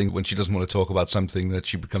avoidance thing. When she doesn't want to talk about something, that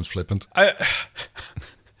she becomes flippant. I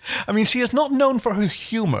mean, she is not known for her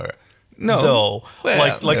humor. No, though,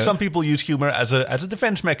 well, some people use humor as a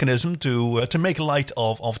defense mechanism to make light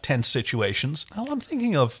of tense situations. All I'm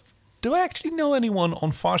thinking of, do I actually know anyone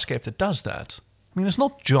on Farscape that does that? I mean, it's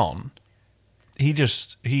not John. He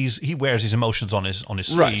wears his emotions on his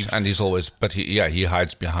sleeve, right? And he's always, he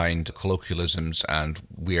hides behind colloquialisms and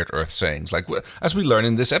weird Earth sayings. Like as we learn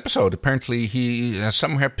in this episode, apparently he has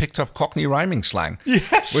somewhere picked up Cockney rhyming slang.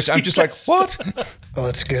 Yes, which I'm just like, what?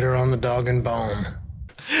 Let's get her on the dog and bone.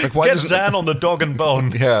 Like, why get Zan on the dog and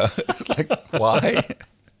bone? Yeah, like why?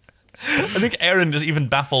 I think Aaron is even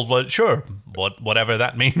baffled, but sure, whatever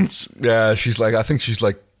that means. Yeah, I think she's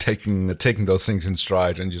like taking those things in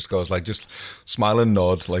stride and just goes like, just smile and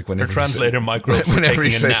nod, like whenever her translator whenever he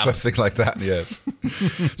says something like that. Yes.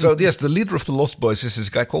 So yes, the leader of the Lost Boys is this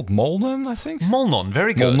guy called Molnon, I think. Molnon,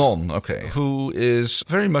 very good. Molnon, okay, who is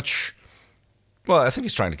very much. Well, I think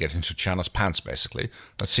he's trying to get into Chiana's pants, basically.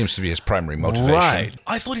 That seems to be his primary motivation. Right.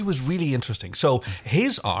 I thought he was really interesting. So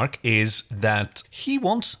his arc is that he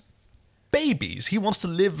wants babies. He wants to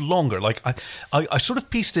live longer. Like I sort of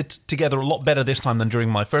pieced it together a lot better this time than during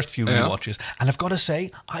my first few rewatches. And I've got to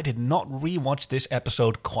say, I did not rewatch this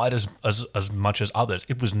episode quite as much as others.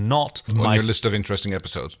 It was not on your list of interesting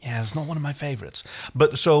episodes. Yeah, it's not one of my favorites.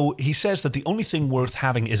 But so he says that the only thing worth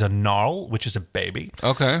having is a Gnarl, which is a baby.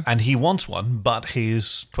 Okay. And he wants one, but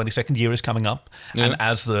his 22nd year is coming up. Yeah. And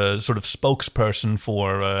as the sort of spokesperson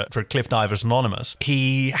for Cliff Divers Anonymous,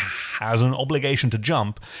 he has an obligation to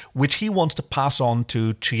jump, which he wants to pass on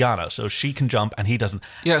to Chiana, so she can jump and he doesn't.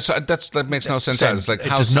 Yeah, so that makes no sense. Same. It's like, It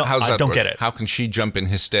how's does not- that I don't work? get it. How can she jump in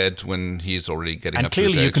his stead when he's already getting And up to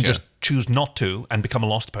his clearly you age? can Yeah. just choose not to and become a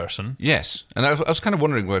lost person. Yes, and I was kind of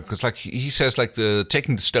wondering, because like he says, like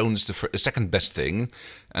taking the stone is the second best thing,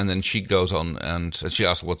 and then she goes on and she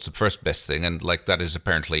asks what's the first best thing, and like that is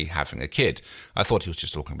apparently having a kid. I thought he was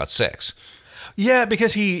just talking about sex. Yeah,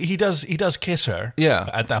 because he does kiss her. Yeah.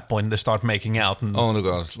 At that point, they start making out. And Oh no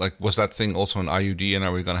god! Like, was that thing also an IUD, and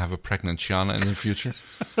are we going to have a pregnant Shiana in the future?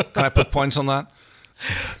 Can I put points on that?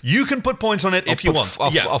 you can put points on it if you want.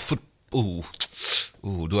 I'll put.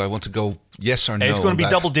 Ooh, do I want to go yes or no? It's going to be on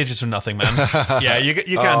that? double digits or nothing, man. Yeah, you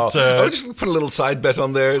can't. I'll just put a little side bet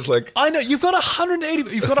on there. It's like, I know you've got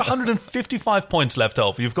 180. You've got 155 points left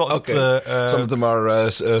over. You've got some of them are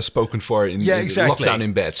spoken for in exactly. lockdown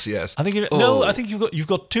in bets. Yes, I think no. I think you've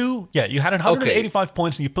got two. Yeah, you had 185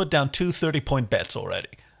 points and you put down 2 30-point bets already.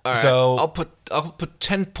 All right. So I'll put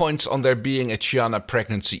 10 points on there being a Chiana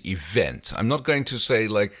pregnancy event. I'm not going to say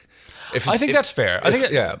like. I think that's fair.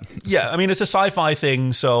 Yeah. I mean, it's a sci-fi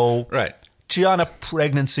thing, so right. Chiana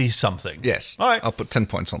pregnancy something. Yes. All right. I'll put 10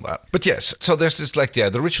 points on that. But yes, so there's this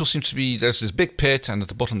the ritual seems to be there's this big pit, and at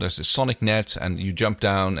the bottom there's this sonic net, and you jump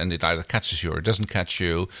down, and it either catches you or it doesn't catch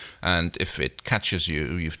you. And if it catches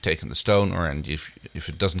you, you've taken the stone, and if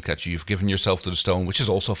it doesn't catch you, you've given yourself to the stone, which is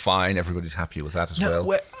also fine. Everybody's happy with that as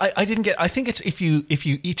well. I didn't get. I think it's if you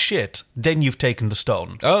eat shit, then you've taken the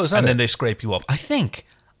stone. Oh, is that and it? then they scrape you off. I think.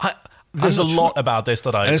 There's a lot about this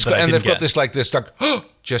that I and, that I and didn't they've got get. this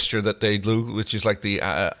gesture that they do, which is like the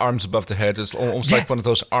arms above the head. It's almost like one of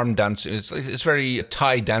those arm dances. It's very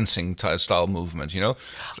Thai dancing style movement, you know.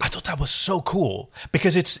 I thought that was so cool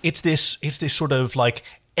because it's this sort of like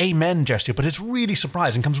amen gesture, but it's really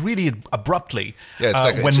surprising. Comes really abruptly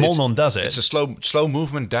when Molnon does it. It's a slow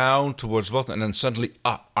movement down towards both, and then suddenly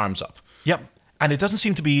arms up. Yep. And it doesn't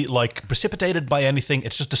seem to be like precipitated by anything.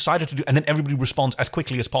 It's just decided to do, and then everybody responds as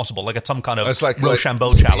quickly as possible, like at some kind of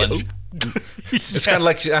Rochambeau challenge. It's kind of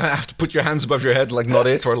like you have to put your hands above your head, like not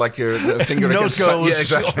it, or like your finger nose goes. Yeah,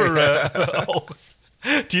 exactly. Or,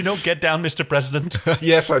 do you know Get Down, Mr. President?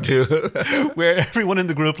 Yes, I do. Where everyone in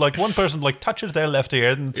the group, like one person, like touches their left ear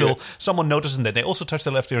until someone notices, and then they also touch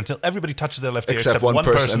their left ear until everybody touches their left ear except one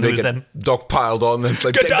person who's then dogpiled on, and it's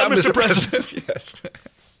like Get down, Mr. President. Yes.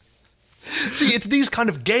 See, it's these kind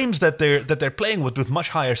of games that they're playing with much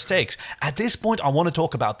higher stakes. At this point, I want to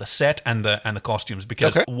talk about the set and the costumes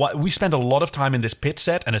because we spend a lot of time in this pit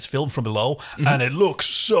set, and it's filmed from below, and it looks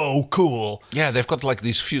so cool. Yeah, they've got like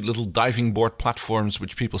these few little diving board platforms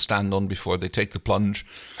which people stand on before they take the plunge,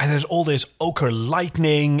 and there's all this ochre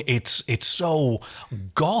lightning. It's so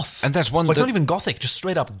goth, and there's one not even gothic, just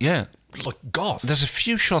straight up. Yeah. Like goth. There's a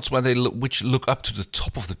few shots where which look up to the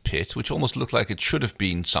top of the pit, which almost look like it should have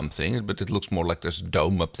been something, but it looks more like there's a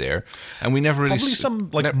dome up there, and we never really probably some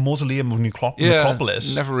like mausoleum of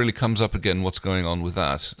necropolis. Never really comes up again. What's going on with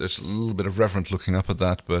that? There's a little bit of reverent looking up at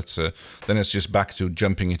that, but then it's just back to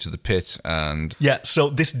jumping into the pit and So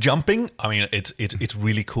this jumping, I mean, it's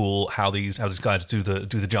really cool how these guys do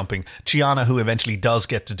the jumping. Chiana, who eventually does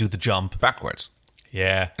get to do the jump backwards.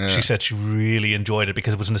 Yeah, she said she really enjoyed it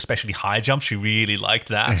because it was an especially high jump. She really liked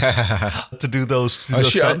that to do those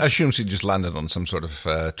stunts. I assume she just landed on some sort of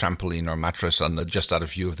trampoline or mattress just out of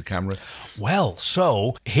view of the camera. Well,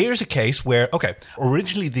 so here's a case where,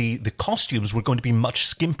 originally the costumes were going to be much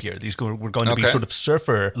skimpier. These were going to be sort of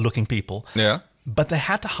surfer-looking people. Yeah. But they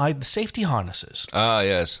had to hide the safety harnesses. Ah,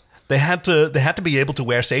 yes. They had to be able to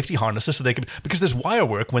wear safety harnesses so they could, because there's wire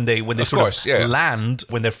work when they land,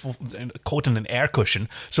 when they're caught in an air cushion.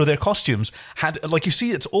 So their costumes had, like you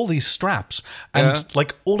see, it's all these straps, and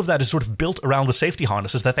like all of that is sort of built around the safety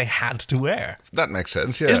harnesses that they had to wear. That makes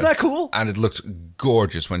sense. Yeah, isn't that cool? And it looks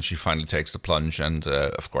gorgeous when she finally takes the plunge, and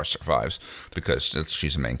of course survives because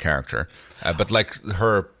she's a main character. But like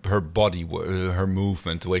her body, her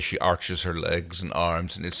movement, the way she arches her legs and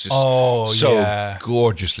arms, and it's just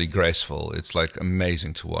gorgeously graceful. It's like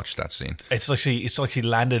amazing to watch that scene. It's like she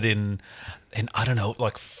landed in I don't know,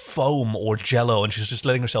 like foam or jello, and she's just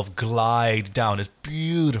letting herself glide down. It's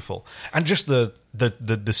beautiful, and just the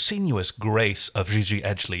sinuous grace of Gigi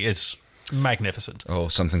Edgley is. magnificent. Oh,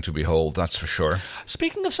 something to behold, that's for sure.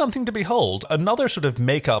 Speaking of something to behold, another sort of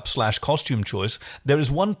makeup/costume choice, there is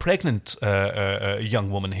one pregnant young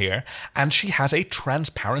woman here, and she has a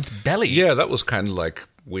transparent belly. Yeah, that was kind of like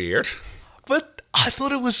weird. But I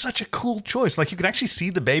thought it was such a cool choice. Like, you can actually see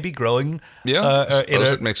the baby growing. Yeah, I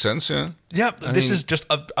suppose it makes sense, yeah. Yeah, this is just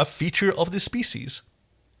a feature of this species.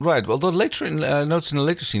 Right, well, later in notes in the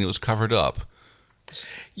later scene, it was covered up.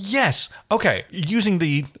 Yes. Okay. Using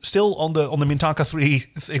still on the Mintaka 3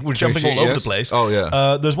 thing, we're jumping all over the place. Oh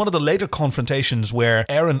yeah. There's one of the later confrontations where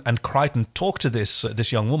Aaron and Crichton talk to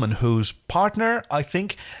this young woman whose partner, I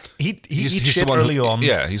think, he eats shit early on.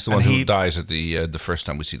 Yeah, he's the one who dies at the first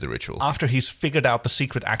time we see the ritual. After he's figured out the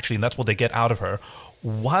secret, actually, and that's what they get out of her,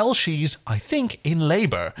 while she's, I think, in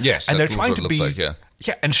labor. Yes, and they're trying to be. Like, yeah,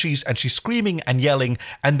 and she's screaming and yelling,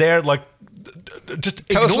 and they're like, just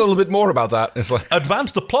tell us a little bit more about that. It's like,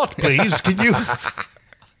 advance the plot, please. Can you?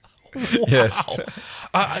 Yes.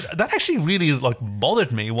 That actually really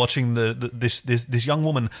bothered me watching this young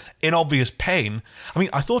woman in obvious pain. I mean,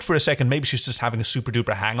 I thought for a second maybe she's just having a super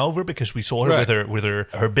duper hangover because we saw her with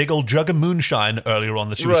her big old jug of moonshine earlier on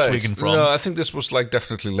that she was swigging from. No, I think this was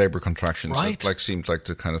definitely labor contractions. Right. It seemed like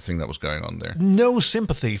the kind of thing that was going on there. No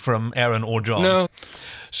sympathy from Aaron or John. No.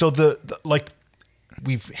 So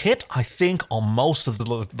we've hit, I think, on most of the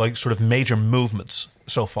sort of major movements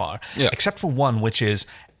so far, except for one, which is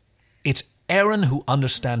it's Aaron who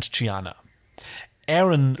understands Chiana.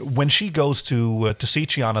 Aaron, when she goes to see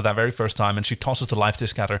Chiana that very first time and she tosses the life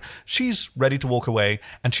disc at her, she's ready to walk away,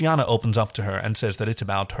 and Chiana opens up to her and says that it's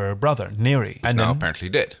about her brother, Neri. And now apparently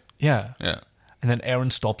dead. Yeah. Yeah. And then Aaron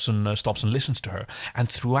stops and listens to her. And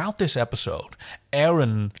throughout this episode,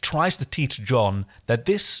 Aaron tries to teach John that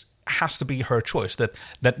this has to be her choice, that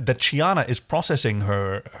Chiana is processing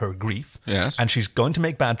her grief, yes, and she's going to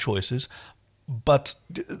make bad choices, but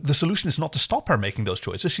the solution is not to stop her making those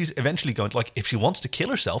choices. She's eventually going to, if she wants to kill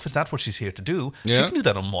herself, is that what she's here to do? Yeah. She can do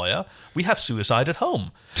that on Moya. We have suicide at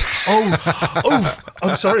home.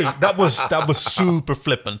 I'm sorry. That was super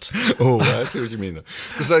flippant. Oh, I see what you mean.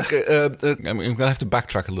 Because I'm going to have to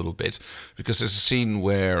backtrack a little bit, because there's a scene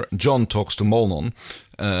where John talks to Molnon,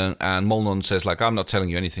 and Molnon says, I'm not telling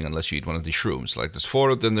you anything unless you eat one of these shrooms. There's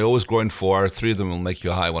 4 of them, they always grow in 4, 3 of them will make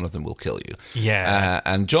you high, 1 of them will kill you. Yeah.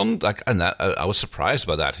 And John, I was surprised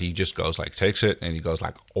by that. He just goes, takes it, and he goes,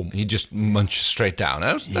 he just munches straight down.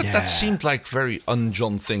 That seemed like very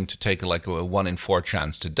un-John thing to take, a 1 in 4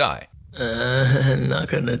 chance to die. Not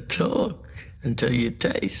gonna talk until you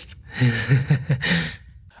taste. I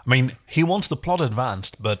mean, he wants the plot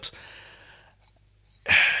advanced, but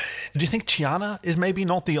do you think Chiana is maybe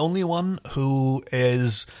not the only one who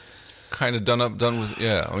is kind of done with?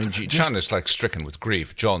 Yeah, I mean, Chiana is stricken with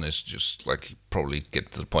grief. John is just probably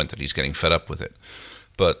get to the point that he's getting fed up with it.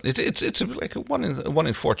 But it's a 1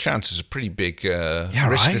 in 4 chance is a pretty big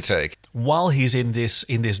risk to take. While he's in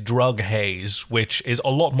this drug haze, which is a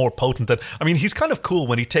lot more potent than, I mean, he's kind of cool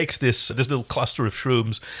when he takes this little cluster of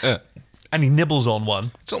shrooms and he nibbles on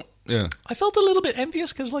one. So yeah, I felt a little bit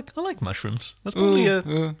envious because I like mushrooms. That's probably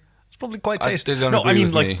it's probably quite tasty.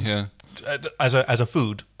 As a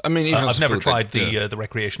food. I mean, even I've never tried the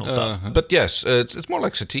recreational stuff. But yes, it's more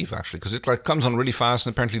like sativa actually, because it comes on really fast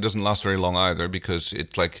and apparently doesn't last very long either, because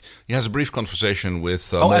it he has a brief conversation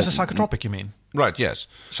with. As a psychotropic, you mean? Right. Yes.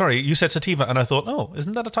 Sorry, you said sativa, and I thought,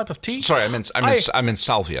 isn't that a type of tea? Sorry, I meant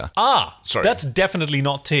salvia. Sorry, that's definitely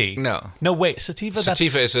not tea. No, wait, sativa.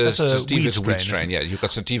 Sativa is a weed strain. Yeah, you've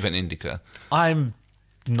got sativa and indica. I'm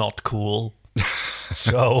not cool.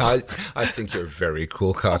 So I think you're very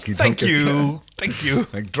cool, Khaki. Thank you.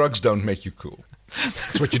 Drugs don't make you cool.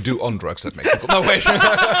 It's what you do on drugs that make you cool. No, wait.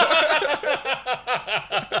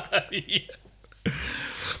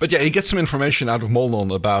 But yeah, he gets some information out of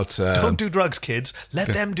Molnon about... Don't do drugs, kids. Let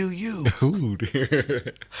them do you. Oh,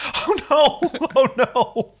 dear. Oh,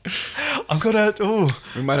 no. I'm going to...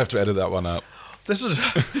 We might have to edit that one out.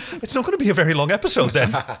 It's not going to be a very long episode,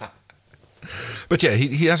 then. But yeah,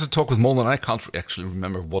 he has a talk with Molnon. I can't actually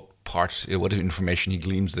remember what information he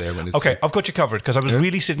gleams there. Okay, I've got you covered, because I was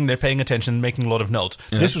really sitting there paying attention and making a lot of notes.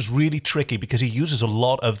 Yeah. This was really tricky because he uses a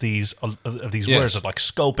lot of these words of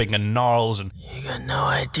scoping and gnarls. And you got no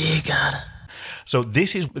idea, God. So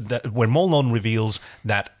this is when Molnon reveals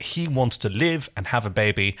that he wants to live and have a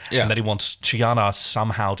baby, and that he wants Chiana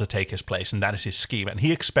somehow to take his place, and that is his scheme. And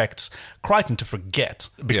he expects Crichton to forget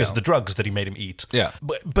because of the drugs that he made him eat. Yeah,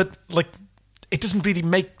 but it doesn't really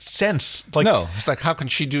make sense. No, it's how can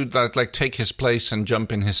she do that? Take his place and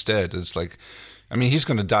jump in his stead? It's I mean, he's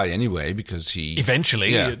going to die anyway because he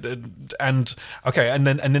eventually, Yeah. and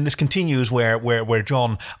then this continues where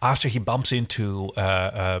John, after he bumps into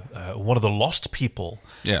one of the lost people,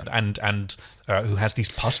 Yeah. and who has these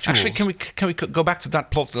pustules. Actually, can we go back to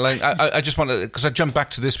that plot line? I just want to, because I jumped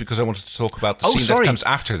back to this because I wanted to talk about the scene that comes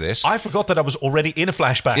after this. I forgot that I was already in a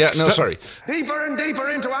flashback. Yeah, no, sorry. Deeper and deeper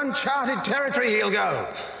into uncharted territory he'll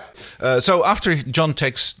go. So after John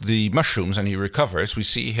takes the mushrooms and he recovers, we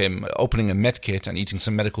see him opening a med kit and eating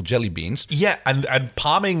some medical jelly beans. Yeah, and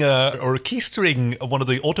palming or keystering one of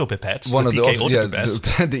the autopipettes. One the of the PK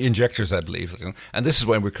autopipettes. the injectors, I believe. And this is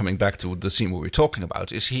when we're coming back to the scene where we're talking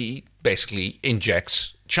about, is he basically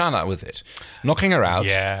injects Chana with it, knocking her out,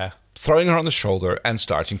 throwing her on the shoulder and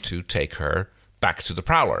starting to take her back to the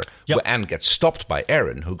Prowler. Yep. And gets stopped by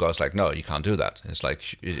Erin, who goes like, no, you can't do that. It's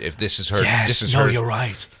like, if this is her... Yes, this is no, her, you're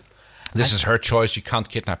right. This is her choice. You can't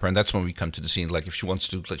kidnap her, and that's when we come to the scene. Like, if she wants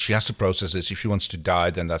to, like, she has to process this. If she wants to die,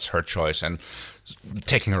 then that's her choice, and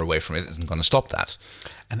taking her away from it isn't going to stop that.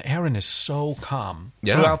 And Erin is so calm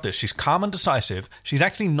throughout this. She's calm and decisive. She's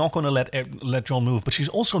actually not going to let John move, but she's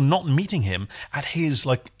also not meeting him at his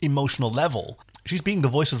emotional level. She's being the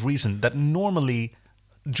voice of reason that normally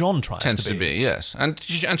John tends to be, yes, and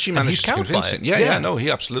she manages and he's to convince by him. it. Yeah, no,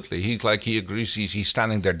 he absolutely. He agrees. He's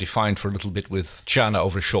standing there defiant for a little bit with Chana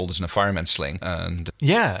over his shoulders in a fireman's sling, and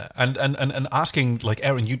and asking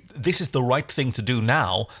Erin, this is the right thing to do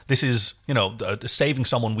now. This is saving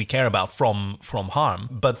someone we care about from harm.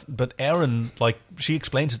 But Erin, she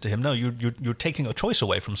explains it to him. No, you're taking a choice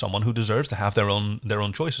away from someone who deserves to have their own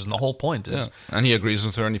choices, and the whole point is. Yeah. And he agrees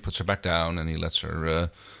with her, and he puts her back down, and he lets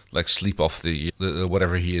her. Sleep off the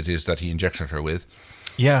whatever it is that he injected her with.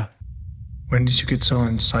 Yeah. When did you get so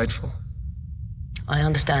insightful? I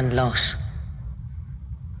understand loss.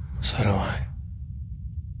 So do I.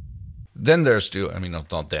 Then there's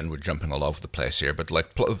not then, we're jumping all over the place here, but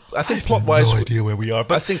I think plot-wise, no idea where we are.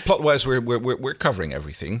 But I think plot-wise we're covering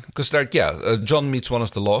everything because John meets one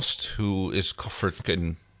of the lost who is covered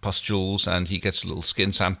in pustules, and he gets a little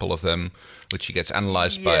skin sample of them, which he gets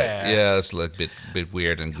analysed by. Yeah, it's a bit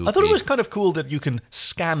weird and goofy. I thought it was kind of cool that you can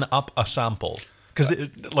scan up a sample. Because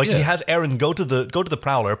he has Erin go to the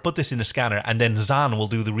Prowler, put this in a scanner, and then Zahn will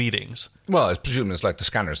do the readings. Well, I presume it's like the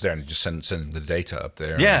scanner's there and you just sending the data up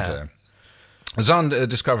there. Yeah. And, Zahn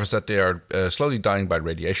discovers that they are slowly dying by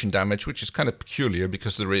radiation damage, which is kind of peculiar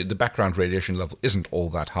because the background radiation level isn't all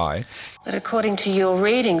that high. But according to your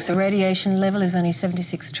readings, the radiation level is only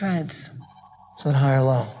 76 trads. Is that high or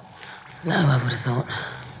low? Low, I would have thought.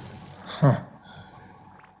 Huh.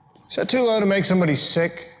 Is that too low to make somebody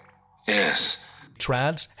sick? Yes.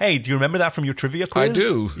 Trads. Hey, do you remember that from your trivia quiz? I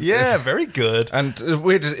do. Yeah, very good. And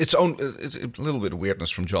weird, it's a little bit of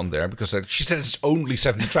weirdness from John there because she said it's only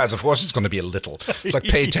 70 trads. Of course, it's going to be a little. It's like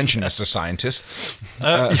pay attention, Mr. Scientist.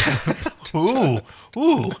 Ooh.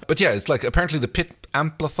 But yeah, it's like apparently the pit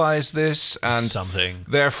amplifies this, and something.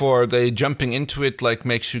 Therefore, they jumping into it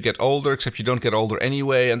makes you get older, except you don't get older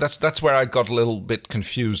anyway. And that's where I got a little bit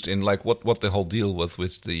confused in what the whole deal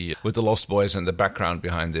with the Lost Boys and the background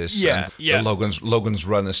behind this. Yeah, and yeah. The Logan's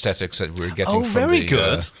Run aesthetics that we're getting. Very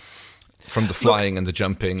good. From the flying and the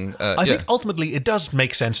jumping. I think ultimately it does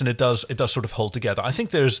make sense, and it does sort of hold together. I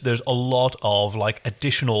think there's a lot of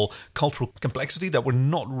additional cultural complexity that we're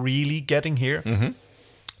not really getting here. Mm-hmm.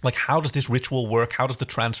 How does this ritual work? How does the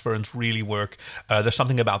transference really work? There's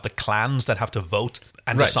something about the clans that have to vote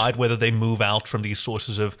and decide whether they move out from these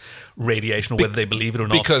sources of radiation or whether they believe it or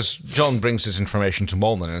not. Because John brings this information to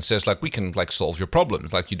Molnar and says, we can solve your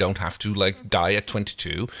problems. You don't have to die at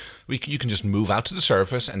 22. You can just move out to the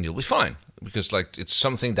surface and you'll be fine. Because it's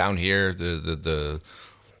something down here, the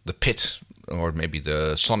pit, or maybe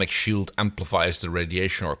the sonic shield amplifies the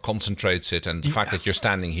radiation or concentrates it, and the fact that you're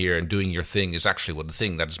standing here and doing your thing is actually the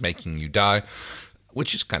thing that is making you die.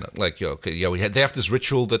 Which is kind of they have this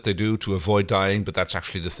ritual that they do to avoid dying, but that's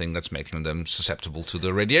actually the thing that's making them susceptible to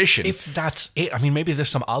the radiation. If that's it, maybe there's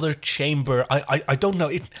some other chamber. I don't know.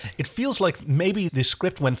 It feels like maybe the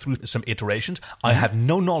script went through some iterations. Mm-hmm. I have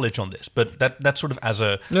no knowledge on this, but that's sort of I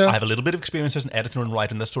have a little bit of experience as an editor and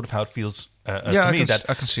writer, and that's sort of how it feels to me.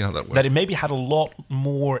 I can see how that works. That it maybe had a lot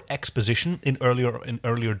more exposition in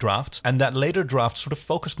earlier drafts, and that later drafts sort of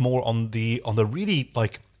focused more on the really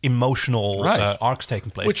emotional arcs taking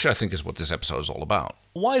place. Which I think is what this episode is all about.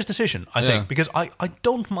 Wise decision, I think, because I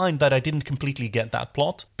don't mind that I didn't completely get that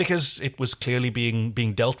plot, because it was clearly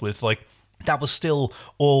being dealt with. That was still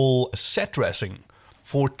all set dressing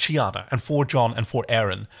for Chiana and for John and for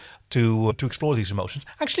Erin to explore these emotions.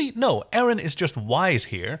 Actually, no, Erin is just wise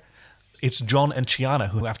here. it's John and Chiana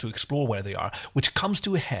who have to explore where they are, which comes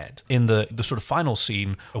to a head in the sort of final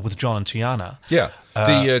scene with John and Chiana. Yeah,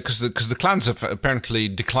 because the clans have apparently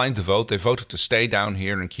declined the vote. They voted to stay down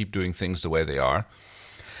here and keep doing things the way they are.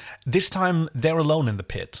 This time they're alone in the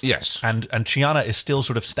pit. Yes. And Chiana is still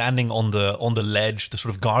sort of standing on the ledge, the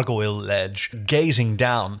sort of gargoyle ledge, gazing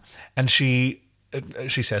down, and she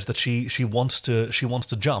says that she wants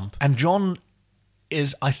to jump. And John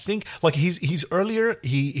is, I think, like he's earlier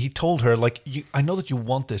he told her, like, I know that you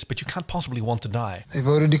want this, but you can't possibly want to die. They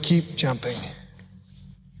voted to keep jumping.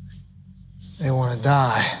 They want to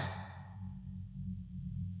die.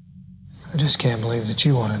 I just can't believe that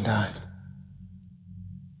you want to die.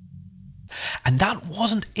 And that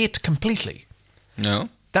wasn't it completely. No.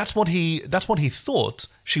 That's what he thought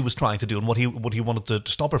she was trying to do, and what he wanted to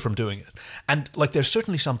stop her from doing it. And like, there's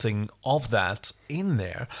certainly something of that in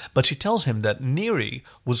there. But she tells him that Neri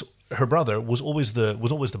her brother was always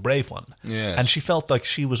the brave one. Yes. And she felt like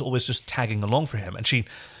she was always just tagging along for him, and she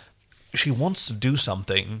wants to do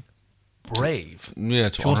something brave. Yeah,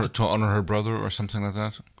 to honor her brother or something like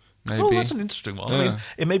that. Maybe. Oh, that's an interesting one. Yeah. I mean,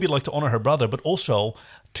 it may be like to honor her brother, but also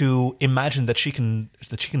to imagine that she can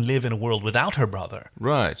live in a world without her brother.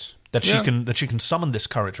 Right. That she can summon this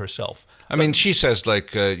courage herself. I mean, she says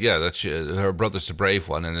like, that her brother's the brave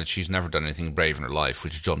one, and that she's never done anything brave in her life,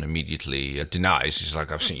 which John immediately denies. He's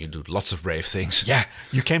like, I've seen you do lots of brave things. Yeah,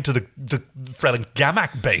 you came to the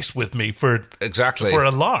Gamak base with me for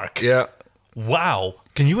a lark. Yeah. Wow.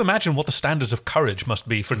 Can you imagine what the standards of courage must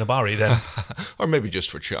be for Nabari then? Or maybe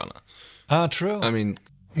just for Chiana. True. I mean,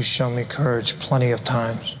 You've shown me courage plenty of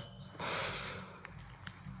times.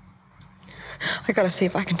 I gotta see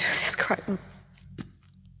if I can do this, Crichton.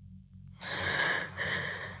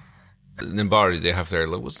 Nimbari, they have their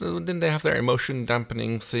didn't they have their emotion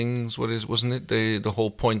dampening things? Wasn't it the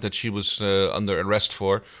whole point that she was under arrest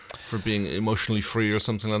for being emotionally free or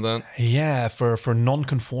something like that? Yeah, for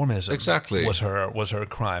non-conformism. Exactly. was her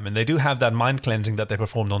crime, and they do have that mind cleansing that they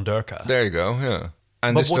performed on Durka. There you go. Yeah.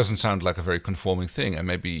 And this doesn't sound like a very conforming thing, and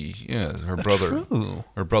maybe her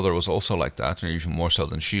brother was also like that, or even more so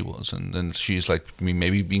than she was, and then she's like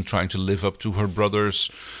maybe being trying to live up to her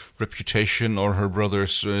brother's reputation or her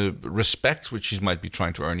brother's respect, which she might be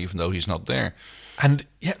trying to earn, even though he's not there. And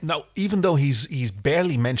now even though he's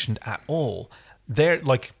barely mentioned at all, there,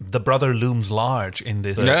 like, the brother looms large in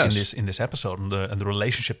this in this episode, and the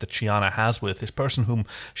relationship that Chiana has with this person whom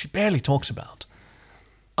she barely talks about,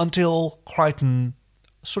 until Crichton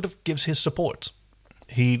sort of gives his support.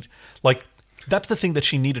 That's the thing that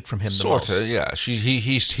she needed from him the most. Sort of, yeah.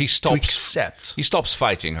 He stops to accept. He stops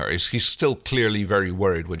fighting her. He's still clearly very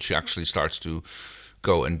worried when she actually starts to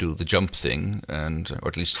go and do the jump thing, or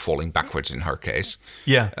at least falling backwards in her case.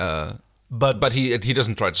 Yeah. But he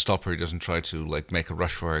doesn't try to stop her. He doesn't try to like make a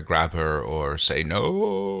rush for her, grab her, or say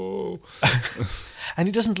no. And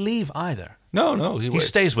he doesn't leave either. No, he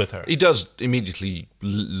stays with her. He does immediately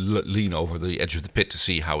lean over the edge of the pit to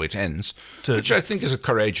see how it ends, which I think is a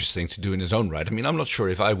courageous thing to do in his own right. I mean, I'm not sure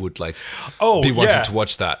if I would be wanting to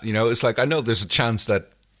watch that. You know, it's like, I know there's a chance that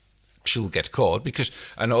she'll get caught,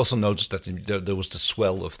 and I also noticed that there was the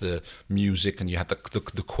swell of the music, and you had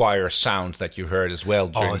the choir sound that you heard as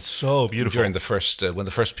well. It's so beautiful during the first when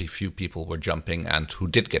the first few people were jumping and who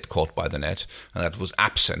did get caught by the net, and that was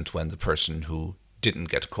absent when the person who didn't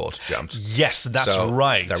get caught jumped. Yes, that's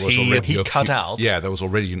right. There was already he cut out. Yeah, there was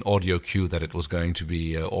already an audio cue that it was going to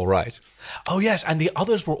be all right. Oh yes, and the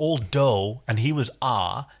others were all do, and he was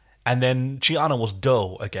ah, and then Chiana was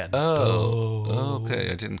do again. Oh,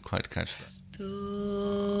 okay. I didn't quite catch that.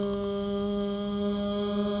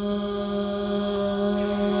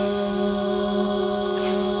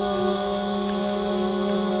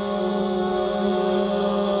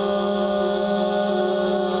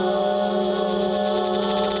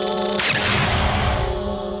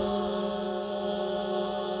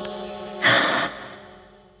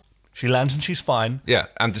 She lands and she's fine. Yeah,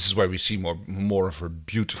 and this is where we see more of her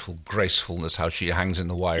beautiful gracefulness, how she hangs in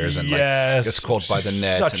the wires and gets caught by the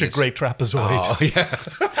net. Such a great trapezoid. Oh, yeah.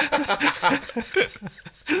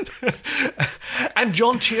 And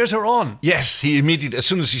John cheers her on. Yes, he immediately, as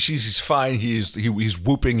soon as he sees he's fine, he's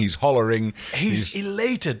whooping, he's hollering. He's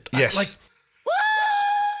elated. Yes. Woo!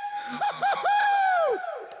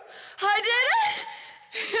 I did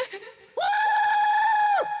it!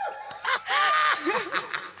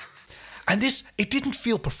 And it didn't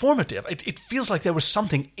feel performative. It feels like there was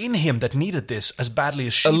something in him that needed this as badly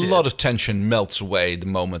as she did. A lot of tension melts away the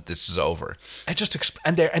moment this is over.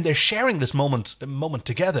 And they're sharing this moment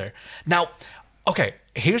together. Now, okay,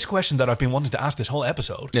 here's a question that I've been wanting to ask this whole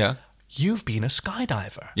episode. Yeah. You've been a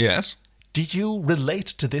skydiver. Yes. Did you relate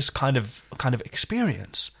to this kind of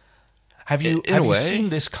experience? Have you seen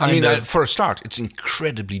this kind of... for a start, it's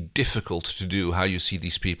incredibly difficult to do how you see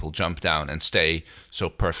these people jump down and stay so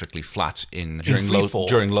perfectly flat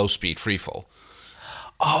during low-speed freefall.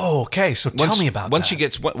 Oh, okay. So tell me about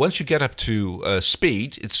that. Once you get up to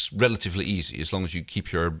speed, it's relatively easy as long as you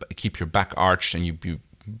keep your back arched and you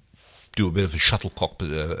do a bit of a shuttlecock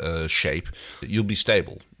shape. You'll be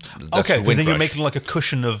stable. That's okay, because then you're rush. making like a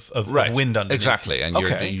cushion of wind underneath. Exactly, and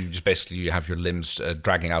you just basically have your limbs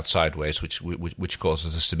dragging out sideways, which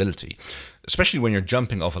causes the stability. Especially when you're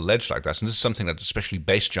jumping off a ledge like that, and this is something that especially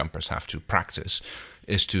base jumpers have to practice,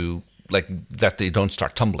 is to that they don't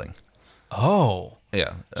start tumbling. Oh.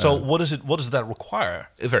 Yeah. So what does that require?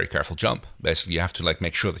 A very careful jump. Basically, you have to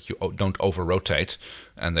make sure that you don't over rotate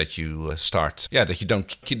and that you that you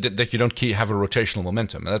don't have a rotational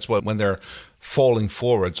momentum. And that's why when they're falling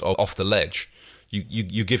forwards off the ledge,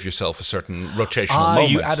 you give yourself a certain rotational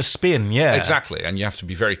moment. You add a spin, yeah. Exactly, and you have to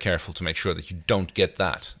be very careful to make sure that you don't get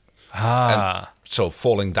that. And so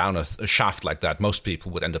falling down a shaft like that, most people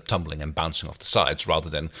would end up tumbling and bouncing off the sides rather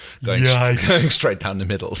than going straight down the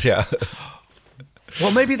middle. Yeah.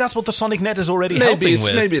 Well, maybe that's what the Sonic Net is already helping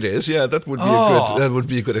with. Maybe it is. Yeah, that would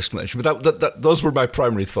be a good explanation. But those were my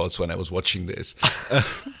primary thoughts when I was watching this.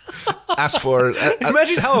 As for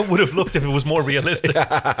imagine how it would have looked if it was more realistic. Just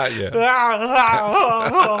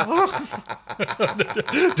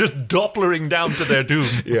Dopplering down to their doom.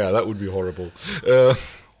 Yeah, that would be horrible.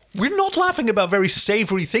 We're not laughing about very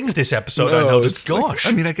savoury things this episode, I noticed. Gosh.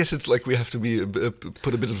 I guess it's like we have to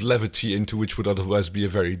put a bit of levity into which would otherwise be a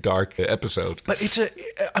very dark episode. But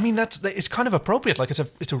it's kind of appropriate. Like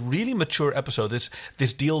it's a really mature episode.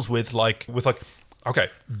 This deals with okay,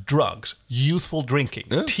 drugs, youthful drinking,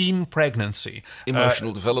 teen pregnancy,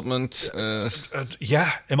 emotional development,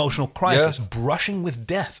 emotional crisis, brushing with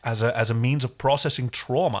death as a means of processing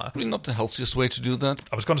trauma. Probably not the healthiest way to do that.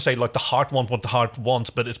 I was going to say the heart wants what the heart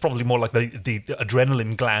wants, but it's probably more like the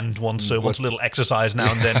adrenaline gland wants a little exercise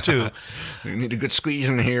now and then too. You need a good squeeze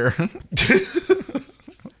in here.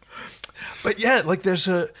 But yeah, there's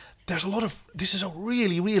a lot of, this is a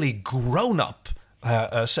really, really grown up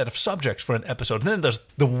a set of subjects for an episode. And then there's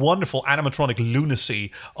the wonderful animatronic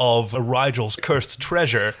lunacy of Rigel's cursed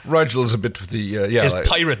treasure. Rigel is a bit of the... his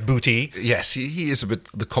pirate booty. Yes, he is a bit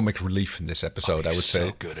the comic relief in this episode, I would say.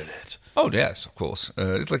 So good at it. Oh, yes, of course.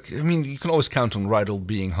 It's you can always count on Rigel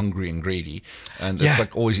being hungry and greedy. And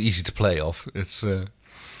it's always easy to play off. It's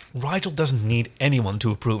Rigel doesn't need anyone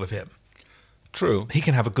to approve of him. True. He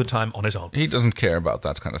can have a good time on his own. He doesn't care about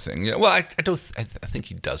that kind of thing. Yeah. Well, I think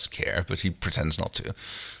he does care, but he pretends not to.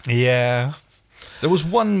 Yeah. There was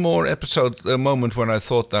one more moment when I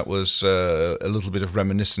thought that was a little bit of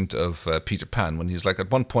reminiscent of Peter Pan, when he's at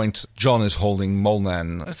one point, John is holding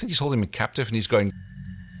Molnan. I think he's holding him captive, and he's going,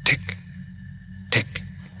 tick, tick,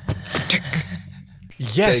 tick.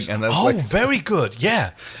 Yes. And very good.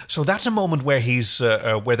 Yeah. So that's a moment where he's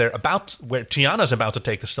where Tiana's about to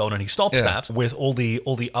take the stone, and he stops that with all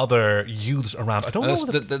the other youths around. I don't know.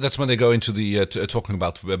 That's when they go into the talking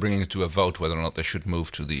about bringing it to a vote whether or not they should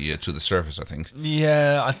move to the surface. I think.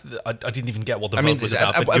 Yeah, I didn't even get what the vote was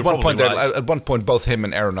about. At one point, both him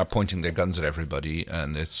and Aaron are pointing their guns at everybody,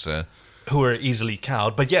 and it's. Who are easily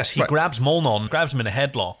cowed. But yes, he grabs Molnon, grabs him in a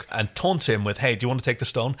headlock, and taunts him with, hey, do you want to take the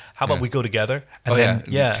stone? How about we go together? And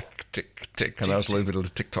tick, tick, tick. And that was a little bit of the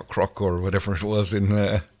TikTok croc or whatever it was in...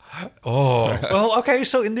 Well, okay,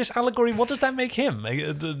 so in this allegory, what does that make him?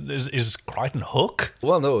 Is Crichton Hook?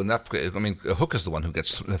 Well, no, Hook is the one who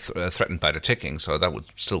gets threatened by the ticking, so that would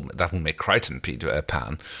make Crichton Peter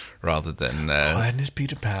Pan rather than... Crichton is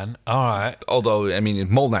Peter Pan, all right. Although,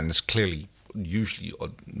 Molnan is clearly... usually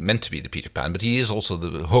meant to be the Peter Pan, but he is also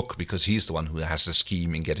the Hook because he's the one who has the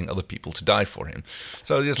scheme in getting other people to die for him.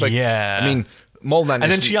 So it's Molnan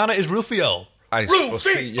and then Tiana is Rufio.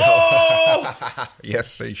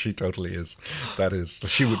 Yes, she totally is. That is,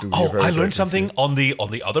 she would do. I learned something on the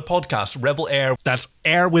other podcast, Rebel Air. That's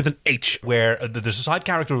Air with an H, where there's a side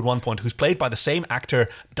character at one point who's played by the same actor,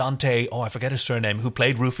 Dante. I forget his surname, who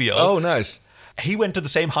played Rufio. Oh, nice. He went to the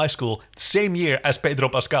same high school, same year as Pedro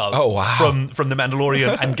Pascal. Oh, wow. From The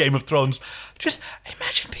Mandalorian and Game of Thrones. Just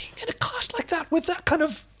imagine being in a class like that with that kind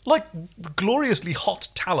of like gloriously hot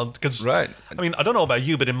talent. Because Right. I mean, I don't know about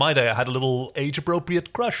you, but in my day, I had a little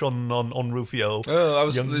age-appropriate crush on Rufio. Oh, he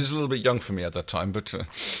was a little bit young for me at that time, but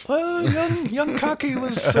Well, young Kaki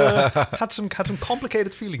had some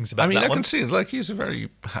complicated feelings about. I mean, that I one. can see it. Like he was a very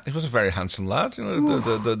handsome lad. You know,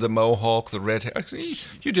 the mohawk, the red hair. Actually,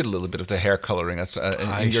 you did a little bit of the hair coloring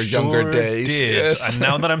in your younger days. Did. Yes. And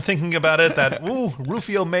now that I'm thinking about it, that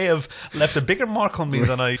Rufio may have left a bigger mark on me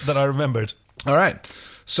than I remembered. All right.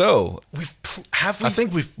 So I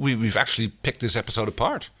think we've actually picked this episode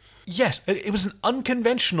apart. Yes, it was an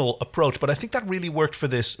unconventional approach, but I think that really worked for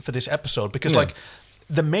this episode because, like,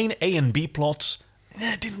 the main A and B plots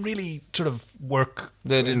didn't really sort of work.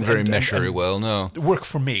 They didn't mesh very well. No, work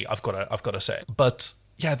for me. I've got to say, but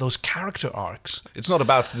yeah, those character arcs. It's not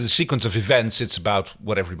about the sequence of events. It's about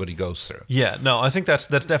what everybody goes through. Yeah, no, I think that's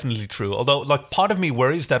definitely true. Although, like, part of me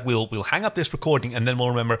worries that we'll hang up this recording and then we'll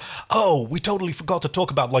remember, oh, we totally forgot to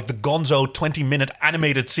talk about, like, the gonzo 20-minute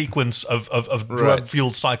animated sequence of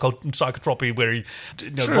drug-fueled psychotropy where he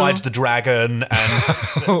rides the dragon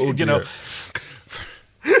and, you know...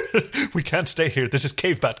 We can't stay here. This is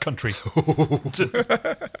cave bat country.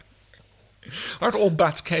 Aren't all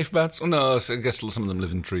bats cave bats? Oh, no, I guess some of them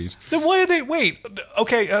live in trees. Then why are they... Wait,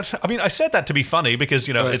 okay, I mean, I said that to be funny because,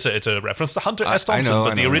 you know, it's a reference to Hunter S. Thompson,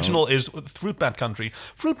 but the original is fruit bat country.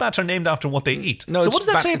 Fruit bats are named after what they eat. No, so what does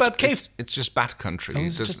that say about cave... It's just bat country. Oh,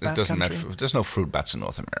 it doesn't matter. There's no fruit bats in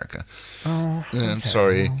North America. Oh, okay. I'm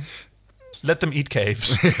sorry. Let them eat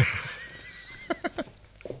caves.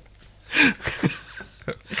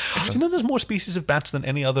 Do you know there's more species of bats than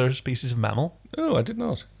any other species of mammal? Oh, I did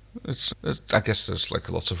not. I guess there's like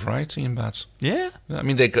lots of variety in bats. Yeah, I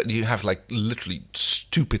mean you have like literally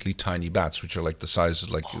stupidly tiny bats, which are like the size of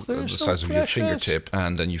size of your fingertip,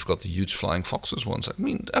 and then you've got the huge flying foxes ones. I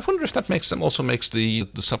mean, I wonder if that makes the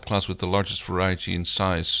subclass with the largest variety in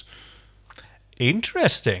size.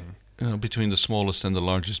 Interesting. Between the smallest and the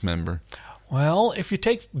largest member. Well, if you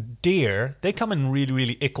take deer, they come in really,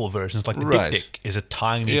 really ickle versions. Like the dik-dik is a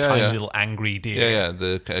tiny little angry deer. Yeah.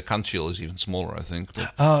 The Kanchil is even smaller, I think.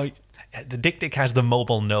 The dik-dik has the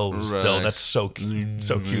mobile nose, though. That's so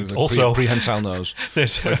cute. Also, prehensile nose.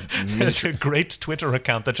 There's a great Twitter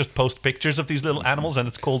account that just posts pictures of these little animals, and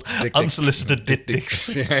it's called Dik-dik. Unsolicited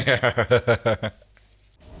Dik-diks. Yeah.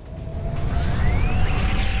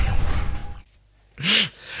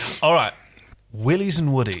 All right. Willies and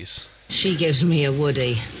Woodies. She gives me a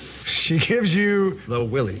Woody. She gives you the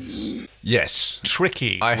willies. Yes.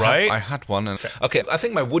 Tricky, right? I had one. Okay, I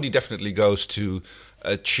think my Woody definitely goes to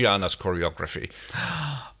Chiana's choreography.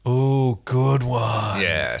 Oh, good one.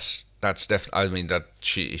 Yes. That's definitely. I mean, that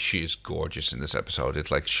she is gorgeous in this episode.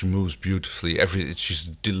 It's like she moves beautifully. She's a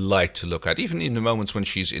delight to look at. Even in the moments when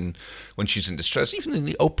she's in distress. Even in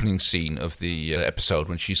the opening scene of the episode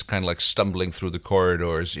when she's kind of like stumbling through the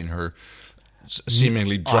corridors in her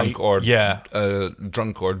seemingly drunk or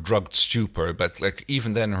drugged stupor. But like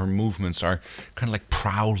even then, her movements are kind of like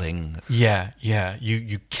prowling. Yeah.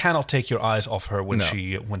 You cannot take your eyes off her when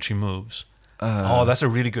she moves. That's a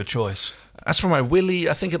really good choice. As for my Willy,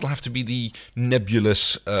 I think it'll have to be the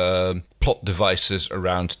nebulous plot devices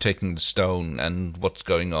around taking the stone and what's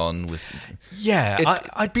going on with. Yeah,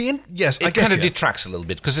 I'd be in. Yes, it kind of detracts a little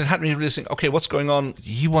bit because it had me really think, okay, what's going on?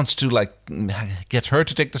 He wants to like get her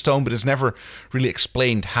to take the stone, but it's never really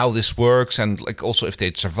explained how this works, and like also if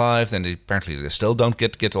they'd survived, then apparently they still don't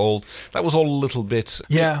get old. That was all a little bit.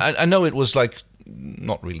 Yeah, I know it was like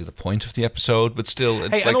not really the point of the episode, but still.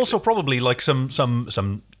 And also probably like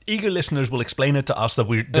some eager listeners will explain it to us that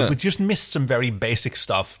we just missed some very basic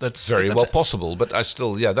stuff. That's very well possible, but I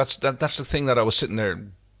still, that's the thing that I was sitting there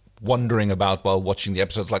wondering about while watching the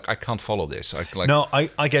episode. Like, I can't follow this. I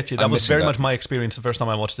get you. That was very much my experience the first time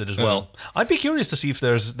I watched it as well. I'd be curious to see if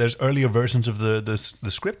there's earlier versions of the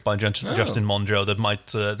script by Justin Monjo that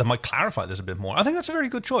might clarify this a bit more. I think that's a very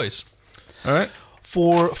good choice. All right.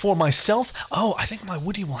 For myself, I think my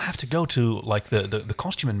Woody will have to go to like the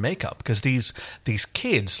costume and makeup because these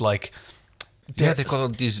kids like they've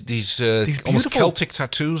got these almost Celtic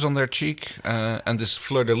tattoos on their cheek and this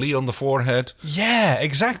fleur de lis on the forehead. Yeah,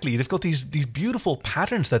 exactly. They've got these beautiful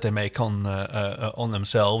patterns that they make on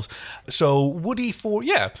themselves. So Woody for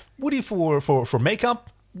makeup,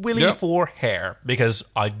 Willy for hair because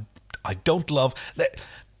I don't love that.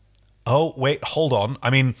 Oh, wait, hold on. I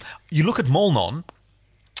mean, you look at Molnon,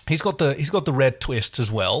 He's got the red twists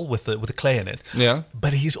as well with the clay in it. Yeah.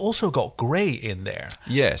 But he's also got grey in there.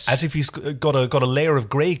 Yes. As if he's got a layer of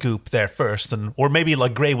grey goop there first, or maybe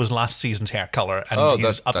like grey was last season's hair colour, and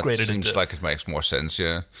he's upgraded that seems into. like it makes more sense.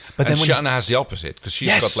 Yeah. But and then Shanna has the opposite because she's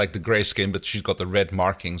got like the grey skin, but she's got the red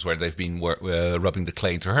markings where they've been rubbing the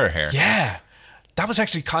clay into her hair. Yeah. That was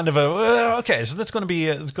actually kind of a okay. So that's going to be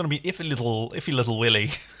iffy little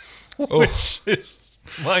Willy, which is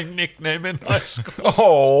my nickname in high school.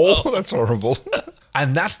 Oh, that's horrible.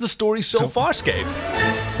 And that's the story so far, Scape.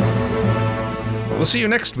 We'll see you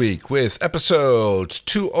next week with episode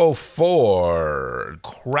 204.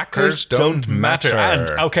 Crackers don't matter. And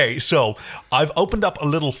okay, so I've opened up a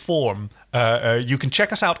little form. You can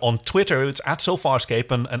check us out on Twitter. It's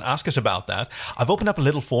 @SoFarscape and ask us about that. I've opened up a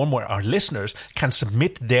little form where our listeners can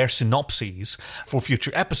submit their synopses for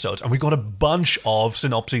future episodes. And we've got a bunch of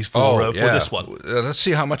synopses for this one. Let's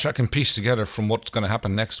see how much I can piece together from what's going to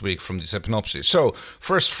happen next week from these synopses. So,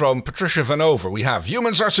 first from Patricia Vanover, we have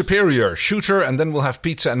Humans Are Superior, Shooter, and then we'll have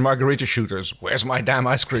Pizza and Margarita Shooters. Where's my damn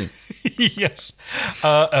ice cream? Yes.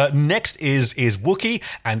 Next is Wookie,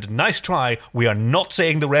 and nice try. We are not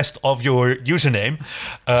saying the rest of your username.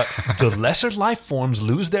 The lesser life forms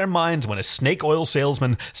lose their minds when a snake oil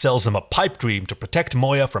salesman sells them a pipe dream to protect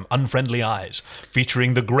Moya from unfriendly eyes.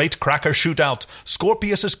 Featuring the Great Cracker Shootout,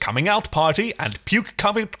 Scorpius's coming out party, and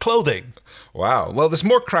puke-covered clothing. Wow. Well, there's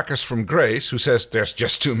more crackers from Grace, who says there's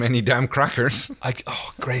just too many damn crackers.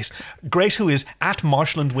 Grace. Grace, who is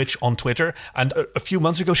 @Marshlandwitch on Twitter, and a few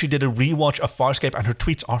months ago she did a rewatch of Farscape, and her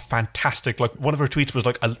tweets are fantastic. Like, one of her tweets was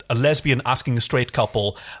like a lesbian asking a straight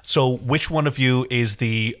couple, so which one of you is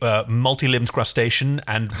the multi-limbed crustacean,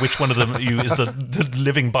 and which one of them you is the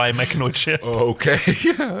living biomechanoid ship? Okay,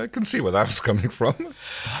 yeah, I can see where that was coming from.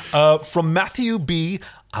 From Matthew B.,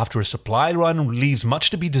 after a supply run leaves much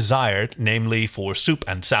to be desired, namely for soup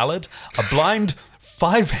and salad, a blind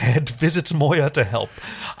Fivehead visits Moya to help.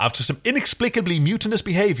 After some inexplicably mutinous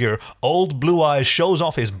behavior, old Blue Eyes shows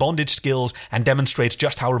off his bondage skills and demonstrates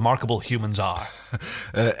just how remarkable humans are.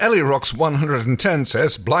 Ellie Rocks 110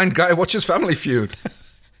 says, blind guy watches Family Feud.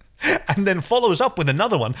 And then follows up with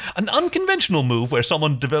another one, an unconventional move where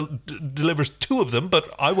someone delivers two of them,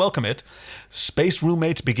 but I welcome it. Space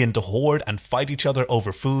roommates begin to hoard and fight each other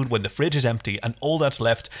over food when the fridge is empty and all that's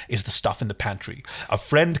left is the stuff in the pantry. A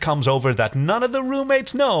friend comes over that none of the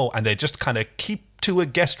roommates know, and they just kind of keep to a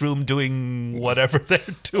guest room doing whatever they're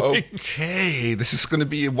doing. Okay, this is going to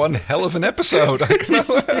be one hell of an episode.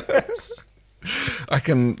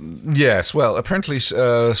 Yes. Well, apparently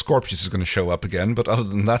Scorpius is going to show up again, but other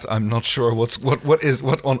than that, I'm not sure what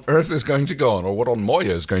on earth is going to go on, or what on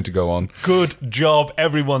Moya is going to go on. Good job,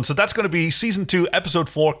 everyone. So that's going to be Season 2, Episode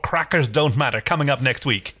 4, Crackers Don't Matter, coming up next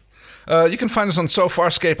week. You can find us on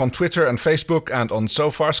SoFarscape on Twitter and Facebook, and on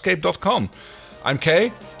SoFarscape.com. I'm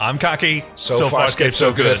Kay. I'm Kaki. So Farscape,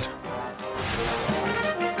 so good.